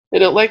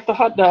and it liked the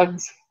hot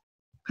dogs.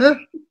 Huh?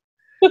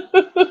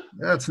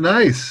 That's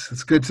nice.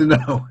 That's good to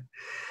know.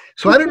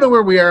 So I don't know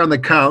where we are on the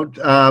count,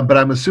 but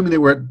I'm assuming that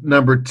we're at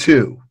number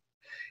 2.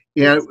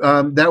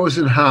 And that was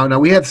in Howe. Now,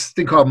 we had this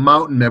thing called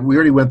Mountain Men. We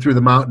already went through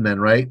the Mountain Men,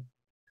 right?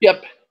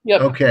 Yep.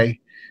 Okay.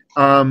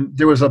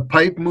 There was a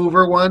pipe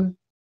mover one.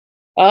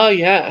 Oh,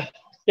 yeah.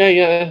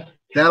 Yeah.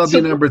 That'll be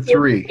number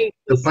 3,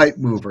 the pipe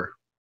mover.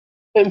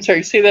 I'm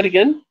sorry, say that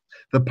again?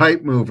 The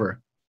pipe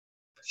mover.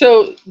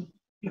 So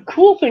the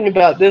cool thing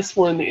about this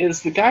one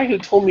is the guy who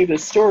told me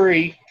this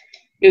story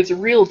is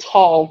real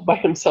tall by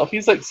himself.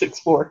 He's like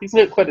 6'4". He's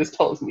not quite as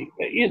tall as me,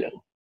 but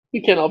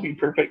we can't all be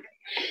perfect.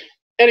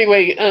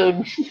 Anyway,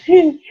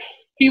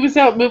 he was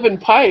out moving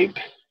pipe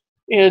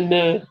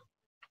and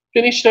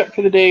finished up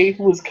for the day,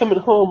 was coming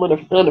home on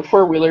a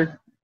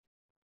 4-wheeler,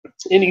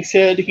 and he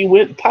said he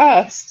went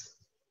past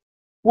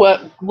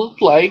what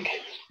looked like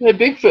a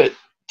Bigfoot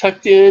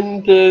tucked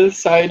in the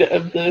side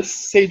of the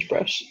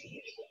sagebrush.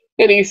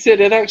 And he said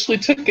it actually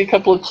took a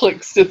couple of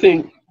clicks to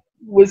think,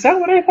 was that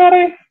what I thought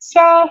I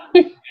saw?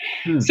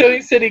 So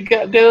he said he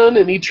got down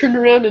and he turned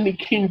around and he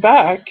came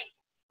back.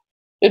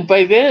 And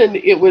by then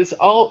it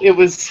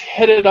was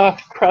headed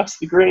off across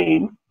the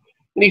grain.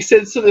 And he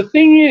said, so the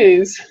thing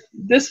is,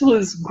 this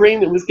was grain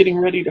that was getting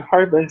ready to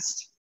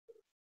harvest.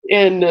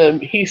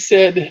 And he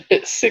said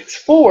at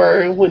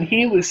 6'4", when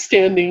he was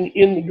standing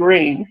in the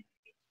grain,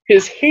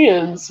 his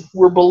hands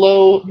were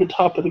below the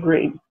top of the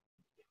grain.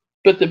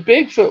 But the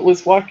Bigfoot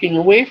was walking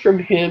away from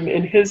him,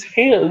 and his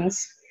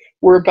hands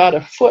were about a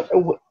foot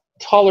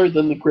taller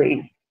than the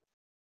grain.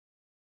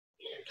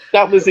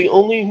 That was the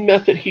only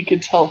method he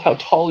could tell how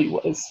tall he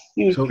was.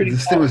 He was pretty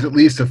this tall. thing was at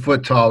least a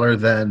foot taller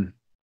than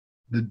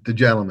the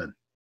gentleman.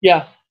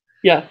 Yeah.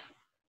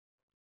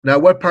 Now,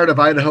 what part of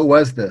Idaho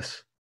was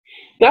this?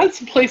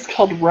 That's a place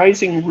called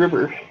Rising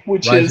River,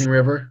 which is Rising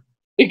River?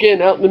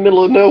 Again, out in the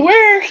middle of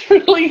nowhere,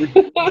 really.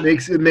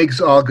 It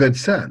makes all good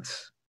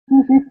sense.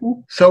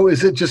 So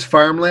is it just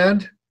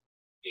farmland?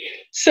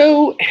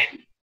 So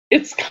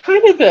it's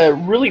kind of a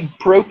really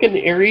broken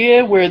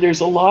area where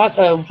there's a lot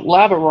of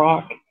lava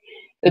rock.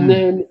 And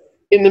then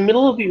in the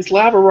middle of these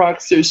lava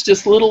rocks, there's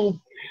just little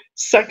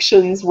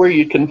sections where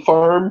you can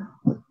farm.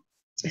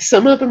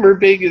 Some of them are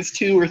big as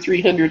 200 or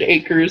 300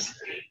 acres.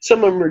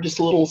 Some of them are just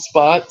little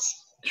spots.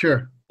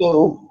 Sure.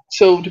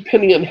 So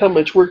depending on how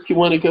much work you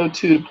want to go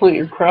to plant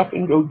your crop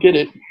and go get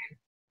it,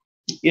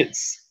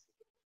 it's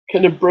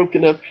kind of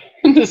broken up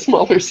into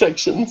smaller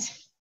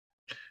sections.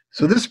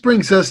 So this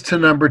brings us to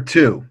number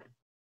 2.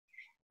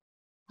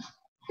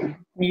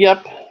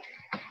 Yep.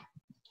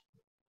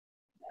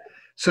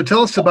 So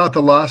tell us about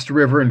the Lost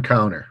River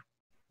encounter.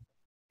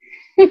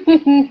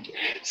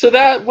 So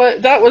that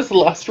was the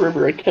Lost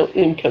River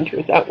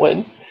encounter, that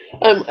one.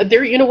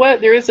 You know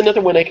what? There is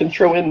another one I can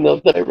throw in, though,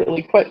 that I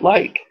really quite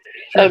like.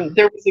 Sure.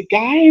 There was a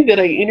guy that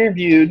I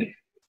interviewed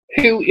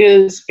who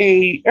is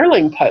a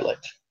airline pilot.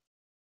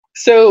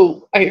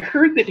 So I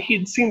heard that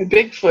he'd seen the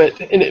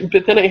Bigfoot,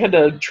 but then I had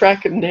to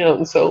track him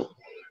down. So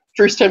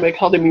first time I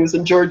called him, he was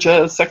in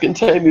Georgia. Second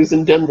time, he was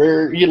in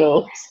Denver,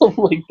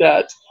 something like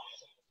that.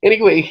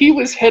 Anyway, he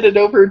was headed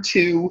over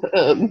to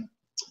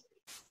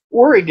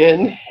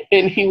Oregon,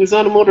 and he was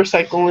on a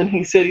motorcycle, and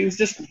he said he was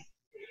just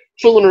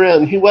fooling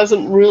around. He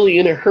wasn't really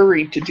in a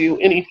hurry to do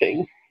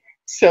anything.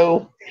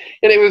 And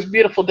it was a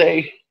beautiful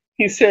day.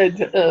 He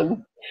said,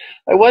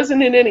 I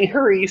wasn't in any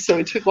hurry, so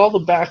I took all the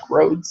back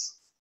roads.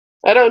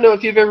 I don't know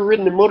if you've ever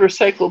ridden a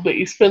motorcycle, but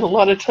you spend a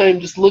lot of time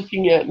just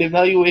looking at and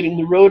evaluating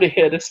the road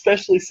ahead,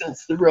 especially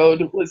since the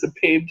road was a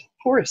paved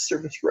Forest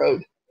Service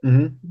road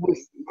with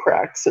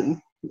cracks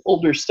and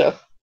older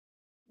stuff.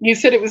 He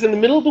said it was in the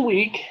middle of the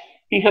week.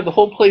 He had the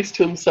whole place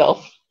to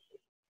himself,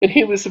 and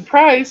he was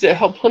surprised at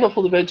how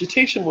plentiful the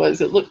vegetation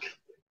was. It looked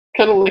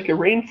kind of like a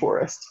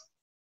rainforest.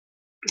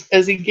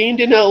 As he gained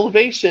in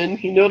elevation,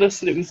 he noticed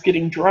that it was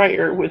getting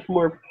drier with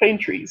more pine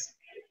trees.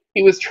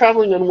 He was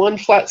traveling on one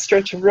flat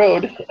stretch of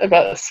road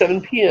about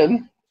 7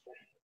 p.m.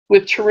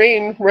 with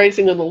terrain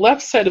rising on the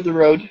left side of the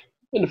road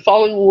and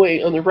falling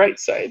away on the right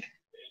side.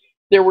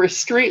 There were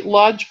straight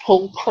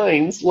lodgepole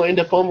pines lined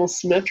up almost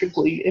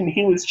symmetrically, and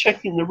he was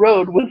checking the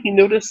road when he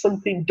noticed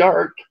something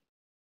dark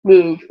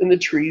move in the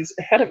trees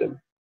ahead of him.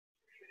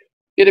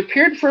 It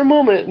appeared for a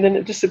moment, and then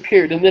it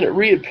disappeared, and then it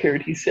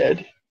reappeared, he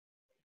said.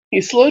 He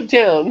slowed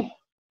down,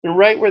 and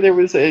right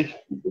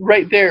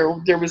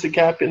there, there was a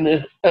gap in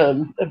the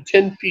of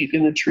 10 feet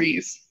in the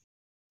trees,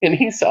 and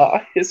he saw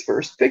his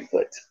first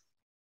Bigfoot.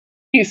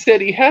 He said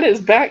he had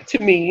his back to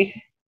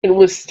me and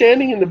was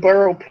standing in the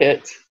borrow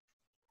pit,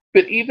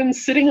 but even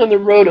sitting on the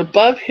road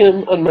above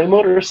him on my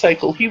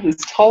motorcycle, he was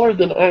taller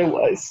than I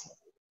was.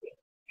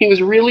 He was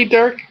really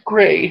dark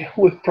gray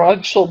with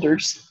broad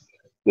shoulders,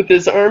 with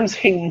his arms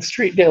hanging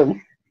straight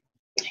down.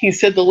 He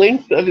said the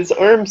length of his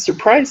arms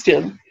surprised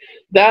him,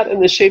 that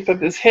and the shape of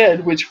his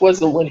head, which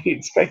wasn't what he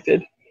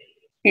expected.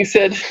 He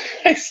said,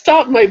 I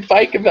stopped my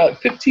bike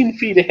about 15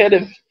 feet ahead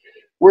of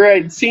where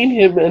I'd seen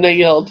him, and I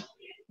yelled,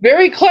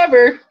 very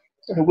clever.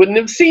 I wouldn't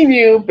have seen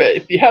you, but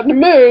if you hadn't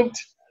moved.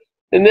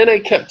 And then I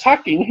kept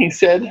talking, he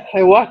said.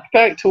 I walked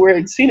back to where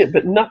I'd seen it,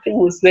 but nothing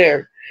was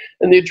there,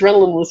 and the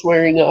adrenaline was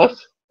wearing off.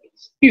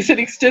 He said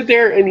he stood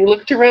there and he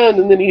looked around,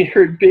 and then he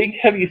heard big,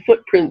 heavy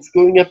footprints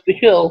going up the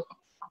hill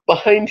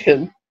behind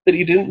him, but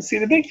he didn't see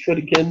the Bigfoot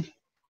again.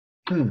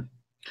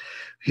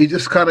 He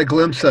just caught a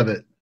glimpse of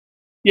it.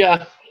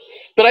 Yeah,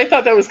 but I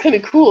thought that was kind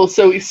of cool.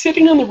 So he's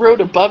sitting on the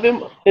road above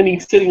him, and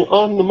he's sitting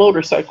on the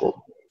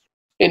motorcycle.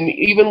 And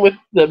even with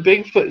the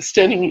Bigfoot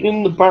standing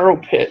in the borrow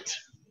pit,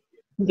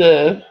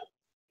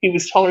 he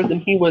was taller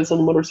than he was on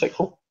the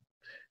motorcycle.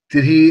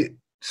 Did he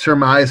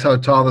surmise how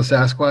tall the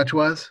Sasquatch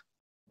was?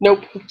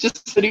 Nope,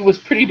 just that he was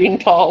pretty dang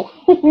tall.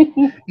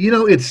 You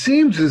know, it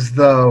seems as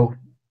though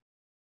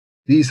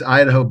these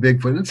Idaho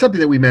Bigfoot, and it's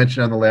something that we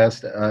mentioned on the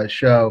last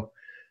show,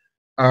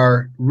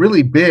 are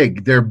really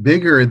big. They're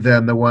bigger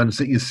than the ones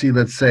that you see,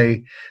 let's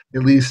say,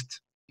 at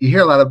least you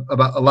hear a lot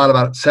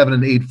about 7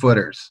 and 8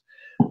 footers.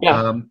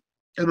 Yeah. And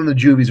then the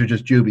juvies are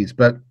just juvies.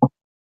 But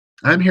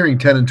I'm hearing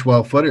 10 and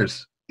 12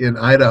 footers in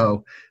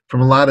Idaho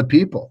from a lot of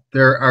people.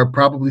 There are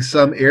probably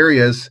some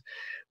areas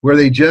where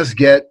they just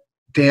get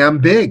damn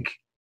big.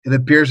 It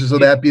appears as though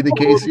that be the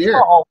case here.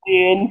 Tall,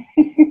 man.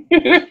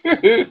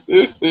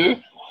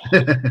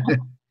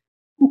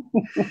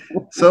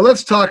 So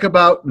let's talk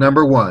about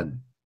number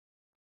 1.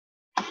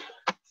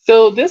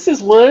 So this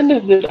is one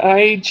that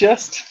I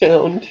just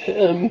found,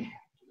 and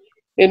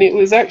it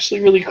was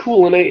actually really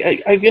cool. And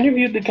I've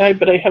interviewed the guy,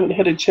 but I haven't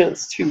had a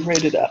chance to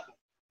write it up.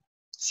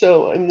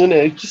 So I'm going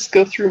to just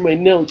go through my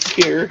notes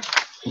here.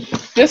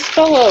 This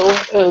fellow,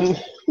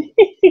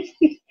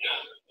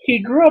 he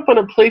grew up on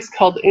a place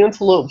called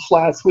Antelope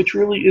Flats, which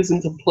really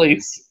isn't a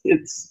place.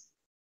 It's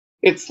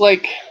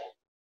like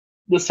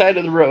the side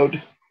of the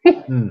road.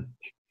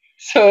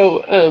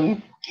 So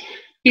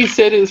he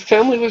said his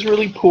family was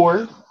really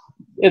poor,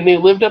 and they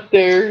lived up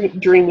there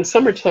during the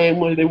summertime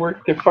where they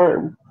worked their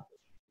farm.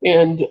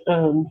 And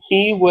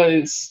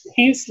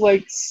he's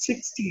like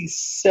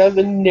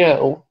 67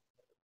 now.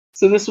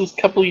 So this was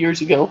a couple of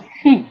years ago.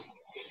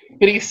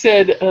 But he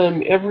said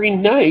every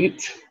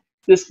night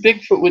this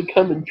Bigfoot would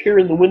come and peer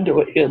in the window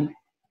at him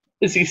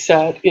as he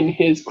sat in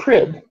his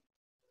crib.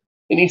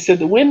 And he said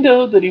the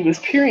window that he was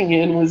peering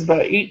in was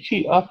about 8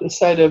 feet off the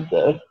side of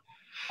the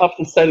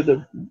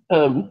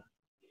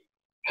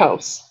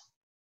house.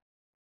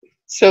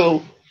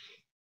 So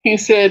he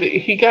said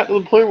he got to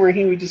the point where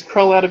he would just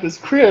crawl out of his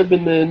crib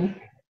and then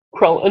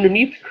crawl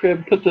underneath the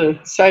crib, put the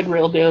side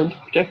rail down to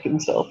protect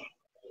himself.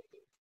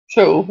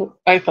 So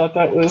I thought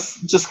that was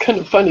just kind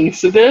of funny.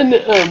 So then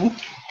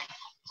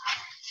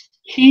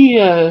he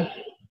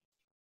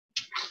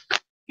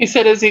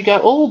said as he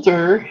got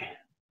older,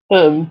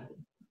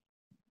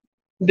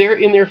 they're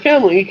in their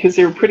family, because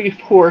they were pretty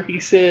poor, he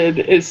said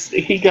as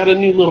he got a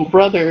new little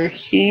brother,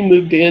 he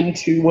moved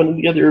into one of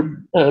the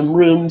other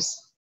rooms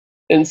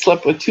and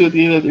slept with 2 of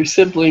the other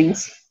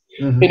siblings.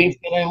 And he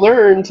said, I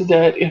learned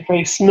that if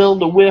I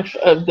smelled a whiff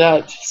of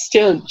that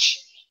stench,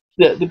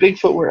 that the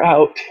Bigfoot were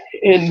out.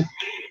 And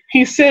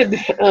he said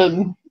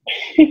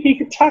he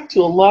could talk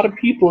to a lot of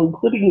people,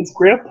 including his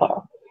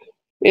grandpa.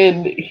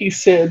 And he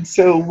said,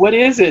 so what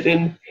is it?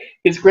 And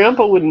his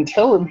grandpa wouldn't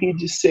tell him. He'd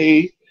just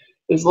say,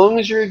 as long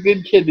as you're a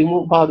good kid, they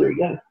won't bother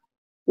you.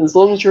 As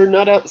long as you're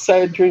not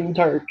outside during the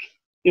dark,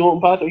 they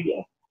won't bother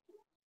you.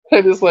 I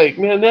was like,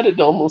 man,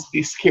 that'd almost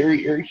be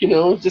scarier,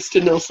 just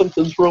to know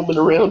something's roaming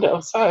around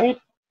outside.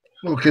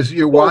 Well, because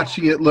you're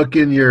watching it look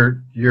in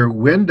your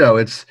window.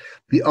 It's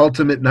the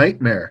ultimate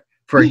nightmare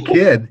for a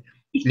kid,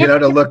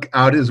 to look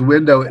out his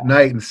window at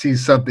night and see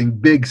something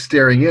big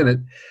staring in it.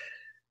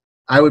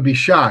 I would be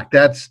shocked.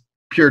 That's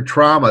pure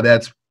trauma.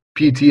 That's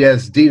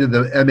PTSD to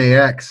the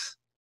max.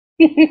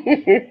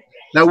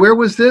 Now, where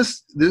was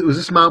this? Was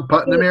this Mount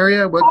Putnam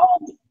area? What?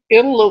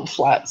 Antelope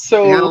Flats.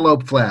 So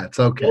Antelope Flats.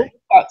 Okay.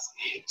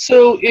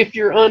 So if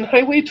you're on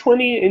Highway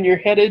 20 and you're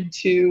headed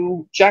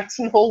to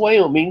Jackson Hole,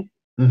 Wyoming,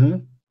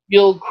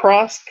 you'll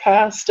cross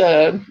past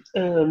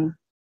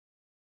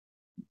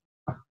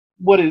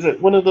what is it?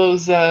 One of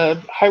those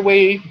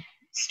highway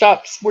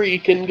stops where you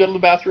can go to the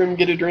bathroom,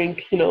 get a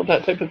drink,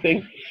 that type of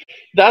thing.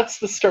 That's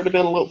the start of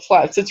Antelope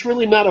Flats. It's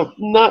really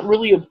not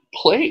really a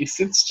place.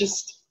 It's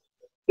just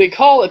they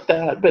call it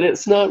that, but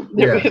it's not.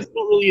 Yeah. It's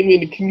not really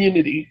even a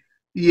community.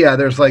 Yeah,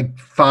 there's like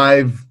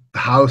 5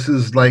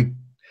 houses,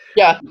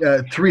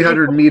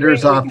 300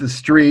 meters off the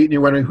street, and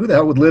you're wondering who the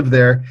hell would live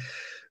there.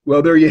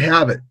 Well, there you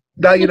have it.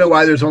 Now you know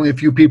why there's only a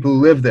few people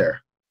who live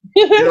there.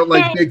 They don't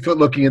like Bigfoot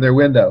looking in their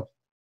window.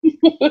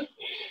 They're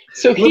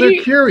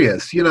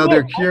curious.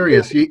 They're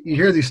curious. You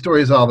hear these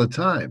stories all the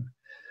time.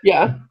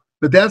 Yeah.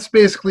 But that's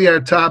basically our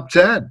top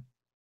 10.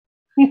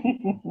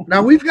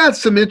 Now we've got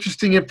some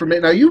interesting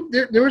information. Now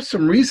there was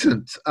some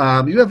recent.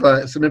 You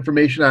have some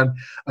information on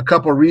a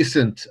couple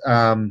recent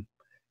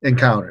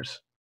encounters.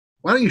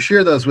 Why don't you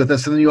share those with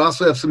us? And then you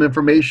also have some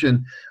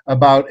information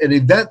about an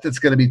event that's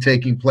going to be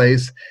taking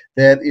place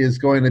that is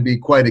going to be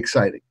quite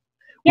exciting.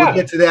 Yeah. We'll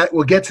get to that.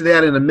 We'll get to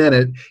that in a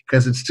minute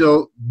because it's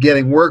still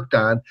getting worked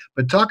on.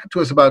 But talk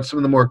to us about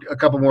a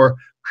couple more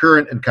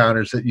current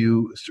encounters that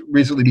you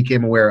recently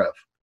became aware of.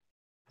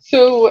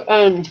 So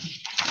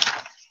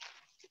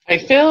I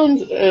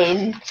found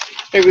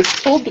I was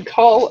told to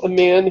call a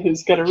man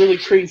who's got a really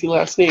crazy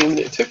last name, and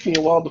it took me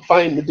a while to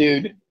find the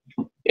dude.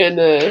 And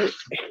it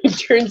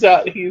turns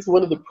out he's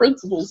one of the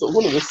principals at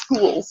one of the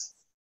schools.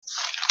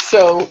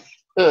 So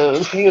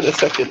hang on a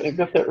second, I've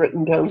got that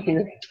written down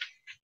here.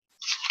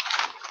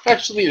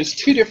 Actually, there's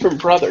two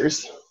different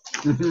brothers.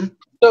 Mm-hmm.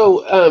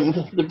 So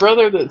the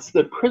brother that's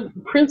the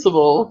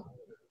principal,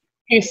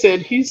 he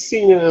said he's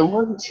seen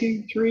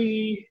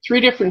three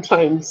different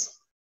times.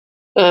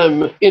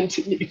 In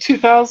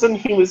 2000,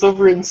 he was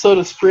over in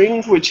Soda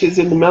Springs, which is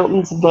in the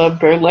mountains above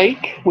Bear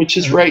Lake, which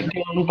is right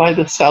down by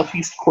the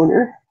southeast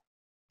corner.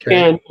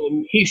 Okay. And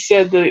he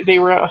said that they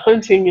were out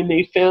hunting and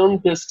they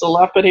found this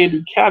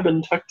dilapidated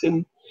cabin tucked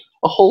in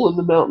a hole in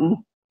the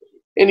mountain.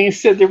 And he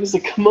said there was a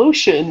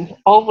commotion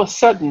all of a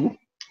sudden,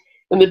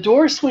 and the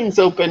door swings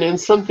open and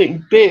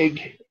something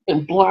big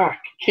and black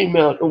came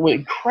out and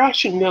went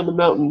crashing down the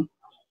mountain.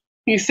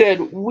 He said,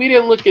 we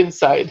didn't look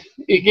inside.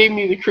 It gave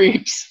me the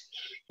creeps.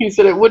 He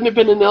said it wouldn't have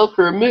been an elk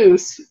or a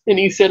moose. And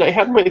he said, I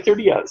had my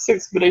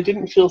 30-06, but I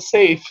didn't feel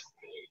safe.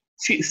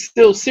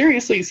 So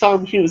seriously, he saw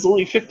him. He was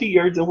only 50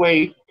 yards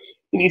away.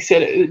 And he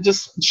said it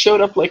just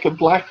showed up like a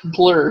black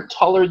blur,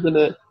 taller than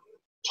a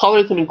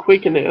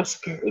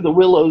Quakenasp, the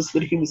willows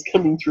that he was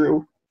coming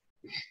through.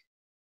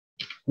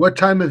 What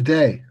time of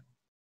day?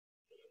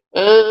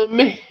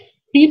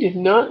 He did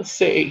not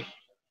say.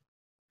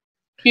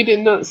 He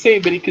did not say,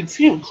 but he could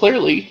see him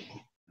clearly.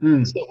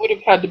 So it would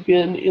have had to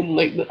been in,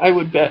 like, I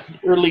would bet,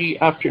 early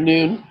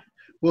afternoon.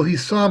 Well, he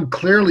saw him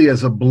clearly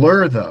as a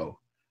blur, though,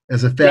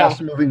 as a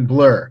fast-moving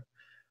blur.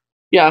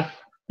 Yeah.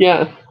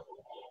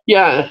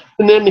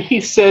 And then he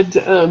said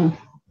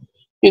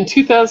in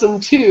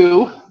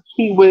 2002,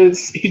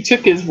 he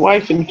took his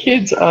wife and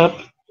kids up,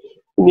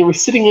 and they were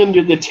sitting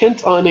under the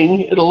tent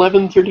awning at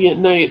 11:30 at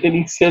night, and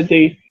he said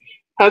they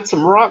had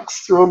some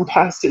rocks thrown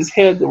past his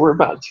head that were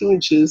about 2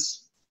 inches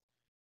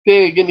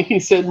big, and he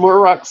said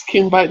more rocks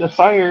came by the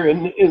fire,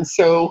 and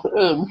so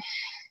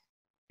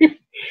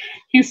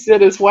he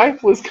said his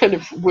wife was kind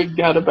of wigged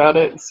out about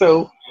it,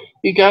 so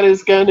he got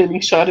his gun and he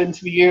shot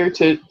into the air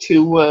to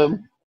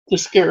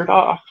scare it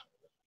off.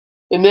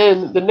 And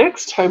then the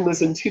next time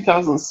was in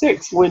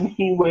 2006 when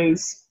he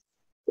was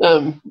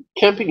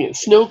camping at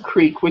Snow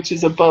Creek, which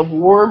is above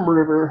Warm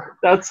River.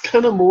 That's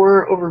kind of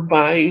more over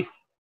by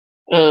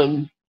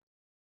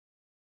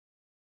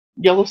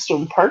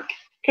Yellowstone Park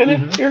kind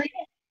of area.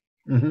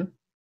 Mm-hmm.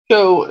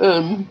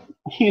 So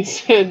he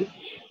said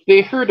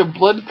they heard a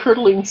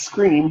blood-curdling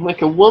scream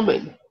like a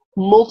woman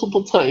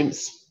multiple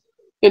times,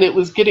 and it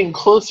was getting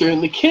closer,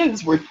 and the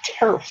kids were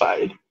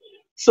terrified.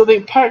 So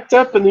they packed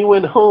up and they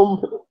went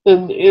home,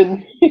 and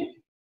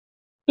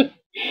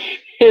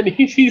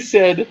he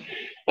said,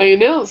 I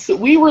announced that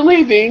we were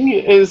leaving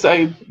as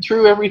I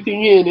threw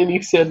everything in, and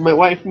he said, my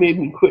wife made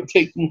me quit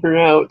taking her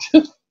out.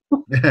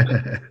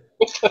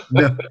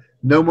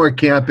 No more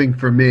camping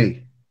for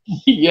me.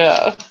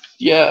 Yeah.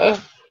 So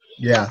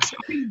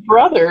his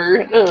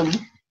brother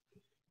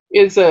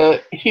he's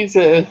a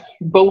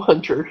bow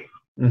hunter.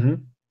 Mm-hmm.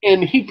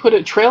 And he put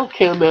a trail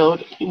cam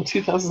out in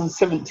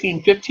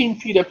 2017, 15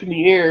 feet up in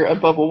the air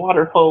above a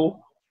water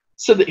hole,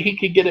 so that he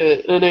could get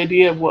an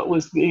idea of what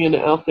was being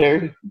out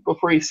there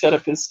before he set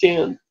up his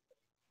stand.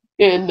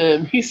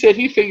 And he said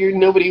he figured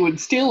nobody would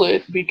steal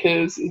it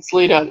because it's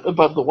laid out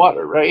above the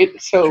water, right?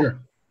 So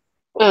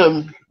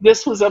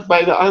this was up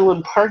by the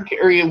Island Park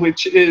area,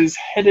 which is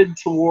headed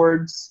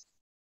towards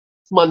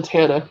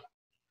Montana.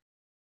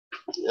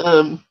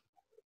 And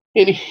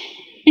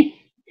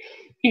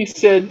he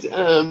said,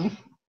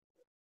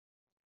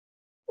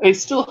 I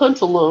still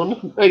hunt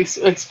alone. I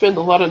spend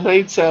a lot of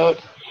nights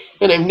out,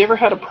 and I've never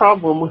had a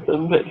problem with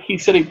them. But he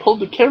said he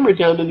pulled the camera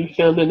down and he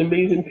found an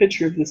amazing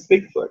picture of this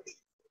Bigfoot.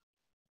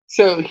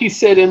 So he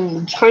said in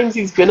the times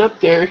he's been up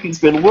there, he's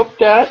been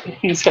whooped at.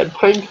 He's had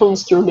pine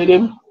cones thrown at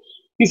him.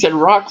 He's had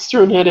rocks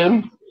thrown at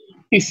him.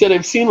 He said,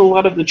 I've seen a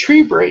lot of the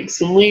tree breaks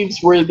and leaves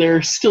where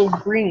they're still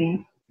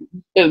green,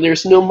 and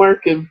there's no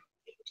marks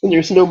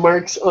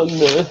on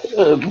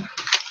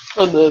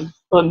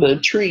the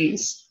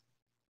trees.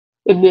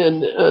 And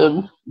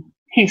then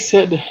he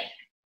said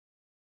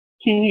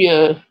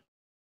he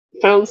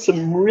found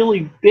some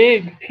really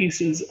big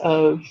pieces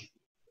of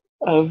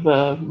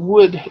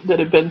wood that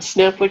had been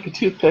snapped like a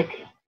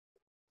toothpick.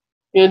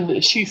 And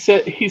he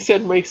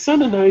said, my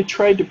son and I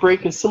tried to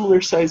break a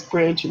similar sized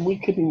branch and we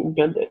couldn't even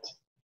bend it.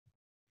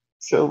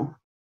 So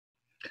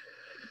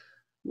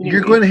anyway.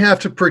 You're going to have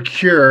to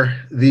procure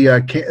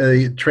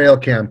the trail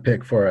cam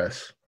pic for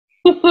us.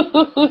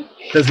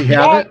 Does he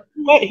have it?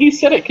 He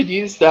said I could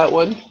use that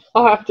one.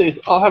 I'll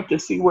have to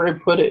see where I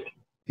put it.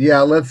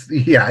 Yeah,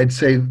 I'd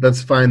say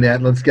let's find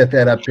that. Let's get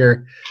that up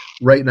here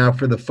right now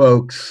for the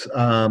folks.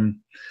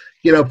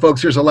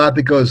 Folks, there's a lot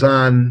that goes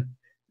on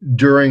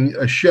during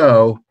a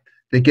show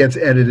that gets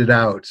edited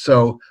out.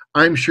 So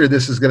I'm sure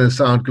this is going to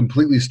sound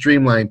completely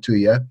streamlined to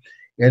you,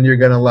 and you're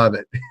going to love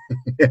it.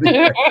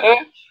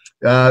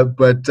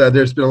 But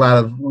there's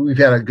been we've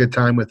had a good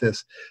time with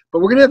this. But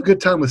we're going to have a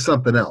good time with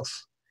something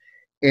else.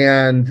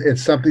 And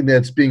it's something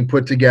that's being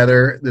put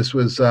together. This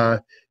was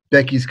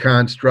Becky's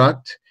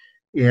construct,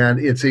 and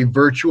it's a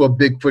virtual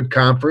Bigfoot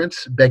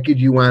conference. Becky,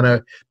 do you want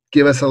to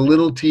give us a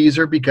little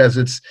teaser, because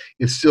it's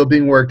still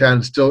being worked on,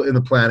 it's still in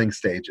the planning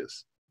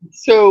stages?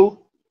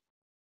 So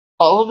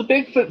all of the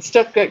Bigfoot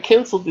stuff got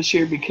canceled this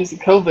year because of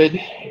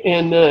COVID,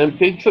 and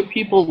Bigfoot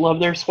people love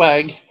their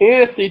swag.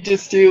 Yeah, they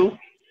just do.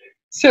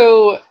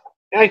 So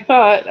I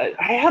thought,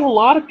 I had a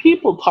lot of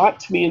people talk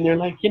to me, and they're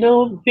like,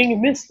 the thing I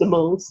miss the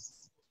most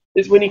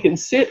is when you can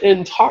sit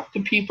and talk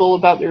to people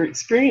about their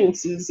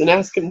experiences and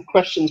ask them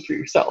questions for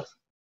yourself.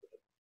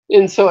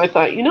 And so I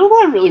thought,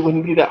 that really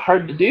wouldn't be that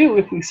hard to do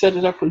if we set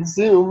it up with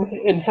Zoom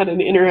and had an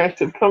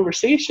interactive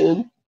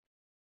conversation.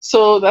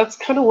 So that's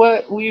kind of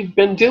what we've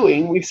been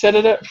doing. We set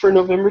it up for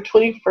November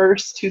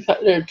 21st,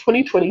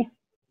 2020,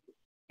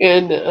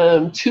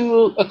 and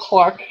 2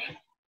 o'clock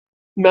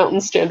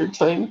Mountain Standard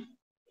Time.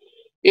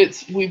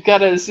 We've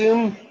got a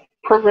Zoom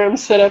program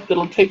set up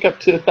that'll take up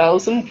to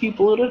 1,000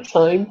 people at a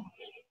time,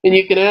 and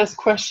you can ask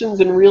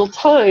questions in real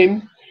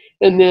time.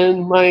 And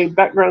then my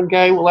background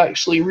guy will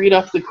actually read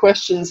off the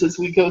questions as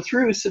we go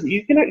through, so that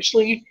you can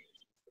actually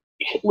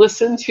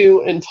listen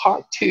to and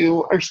talk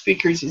to our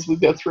speakers as we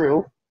go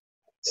through.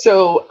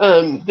 So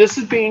this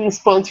is being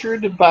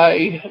sponsored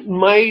by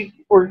my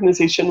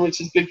organization, which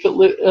is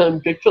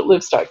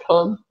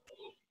BigfootLives.com.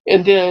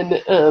 And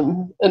then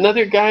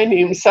another guy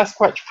named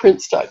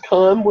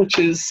SasquatchPrints.com, which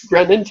is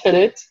Brandon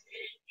Tennant.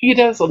 He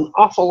does an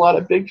awful lot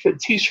of Bigfoot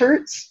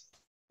t-shirts.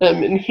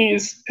 And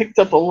he's picked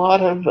up a lot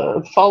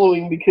of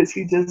following because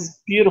he does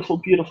beautiful,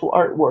 beautiful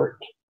artwork.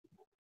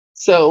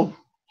 So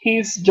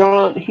he's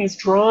drawn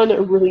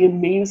a really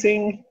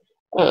amazing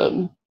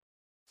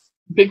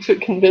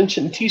Bigfoot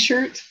convention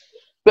t-shirt,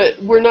 but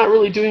we're not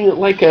really doing it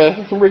like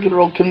a regular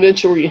old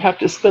convention where you have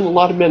to spend a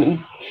lot of money.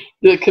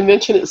 The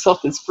convention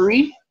itself is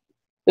free,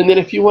 and then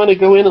if you want to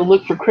go in and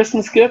look for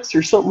Christmas gifts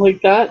or something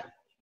like that,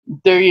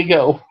 there you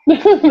go.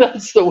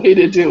 That's the way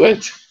to do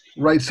it.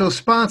 Right. So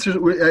sponsors,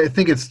 I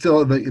think it's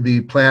still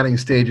the planning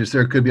stages.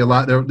 There could be a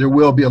lot. There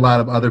will be a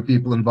lot of other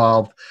people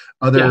involved,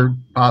 other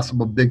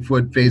possible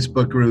Bigfoot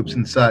Facebook groups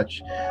and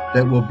such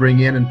that will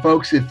bring in. And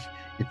folks, if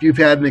you've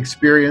had an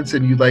experience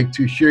and you'd like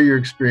to share your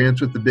experience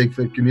with the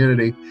Bigfoot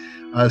community,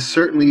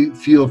 certainly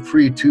feel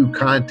free to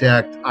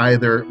contact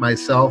either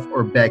myself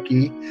or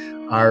Becky.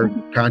 Our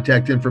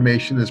contact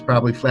information is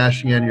probably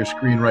flashing on your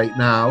screen right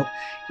now,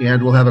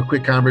 and we'll have a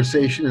quick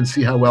conversation and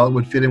see how well it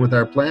would fit in with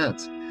our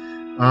plans.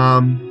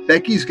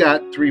 Becky's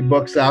got 3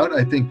 books out,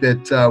 I think,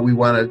 that we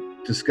want to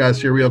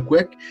discuss here real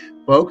quick.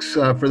 Folks,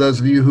 for those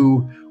of you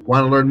who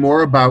want to learn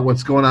more about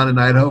what's going on in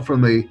Idaho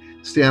from the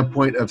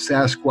standpoint of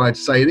Sasquatch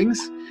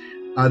sightings,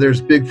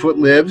 there's Bigfoot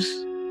Lives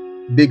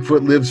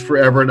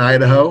Forever in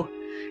Idaho.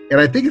 And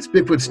I think it's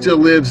Bigfoot Still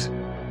Lives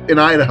in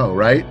Idaho,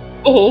 right?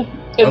 Uh-huh.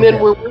 And then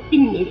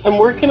I'm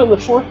working on the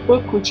 4th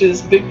book, which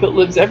is Bigfoot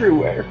Lives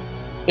Everywhere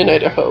in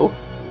Idaho.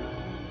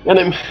 And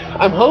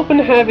I'm hoping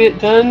to have it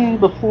done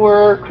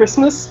before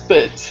Christmas,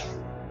 but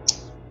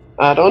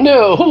I don't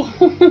know.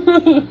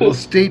 Well,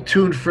 stay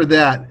tuned for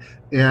that,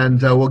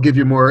 and we'll give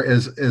you more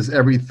as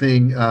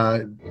everything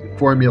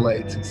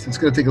formulates. It's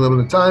going to take a little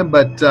bit of time,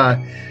 but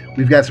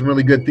we've got some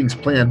really good things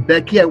planned.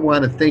 Becky, I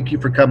want to thank you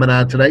for coming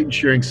on tonight and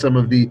sharing some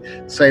of the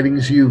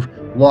sightings you've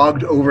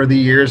logged over the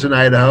years in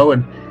Idaho,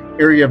 an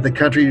area of the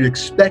country you'd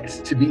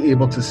expect to be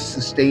able to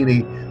sustain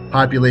a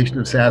population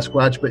of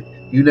Sasquatch, but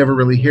you never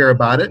really hear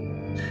about it.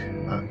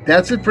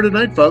 That's it for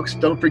tonight, folks.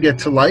 Don't forget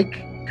to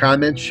like,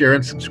 comment, share,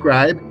 and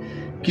subscribe.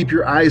 Keep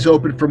your eyes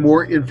open for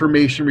more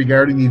information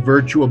regarding the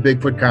virtual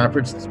Bigfoot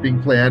conference that's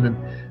being planned, and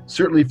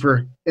certainly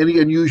for any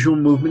unusual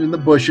movement in the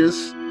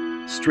bushes,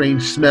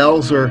 strange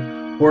smells, or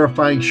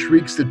horrifying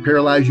shrieks that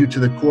paralyze you to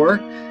the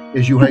core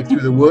as you hike through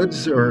the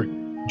woods or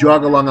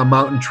jog along a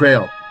mountain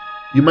trail.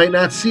 You might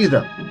not see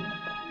them,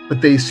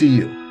 but they see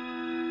you.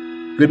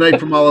 Good night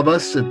from all of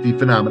us at the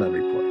Phenomenon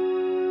Report.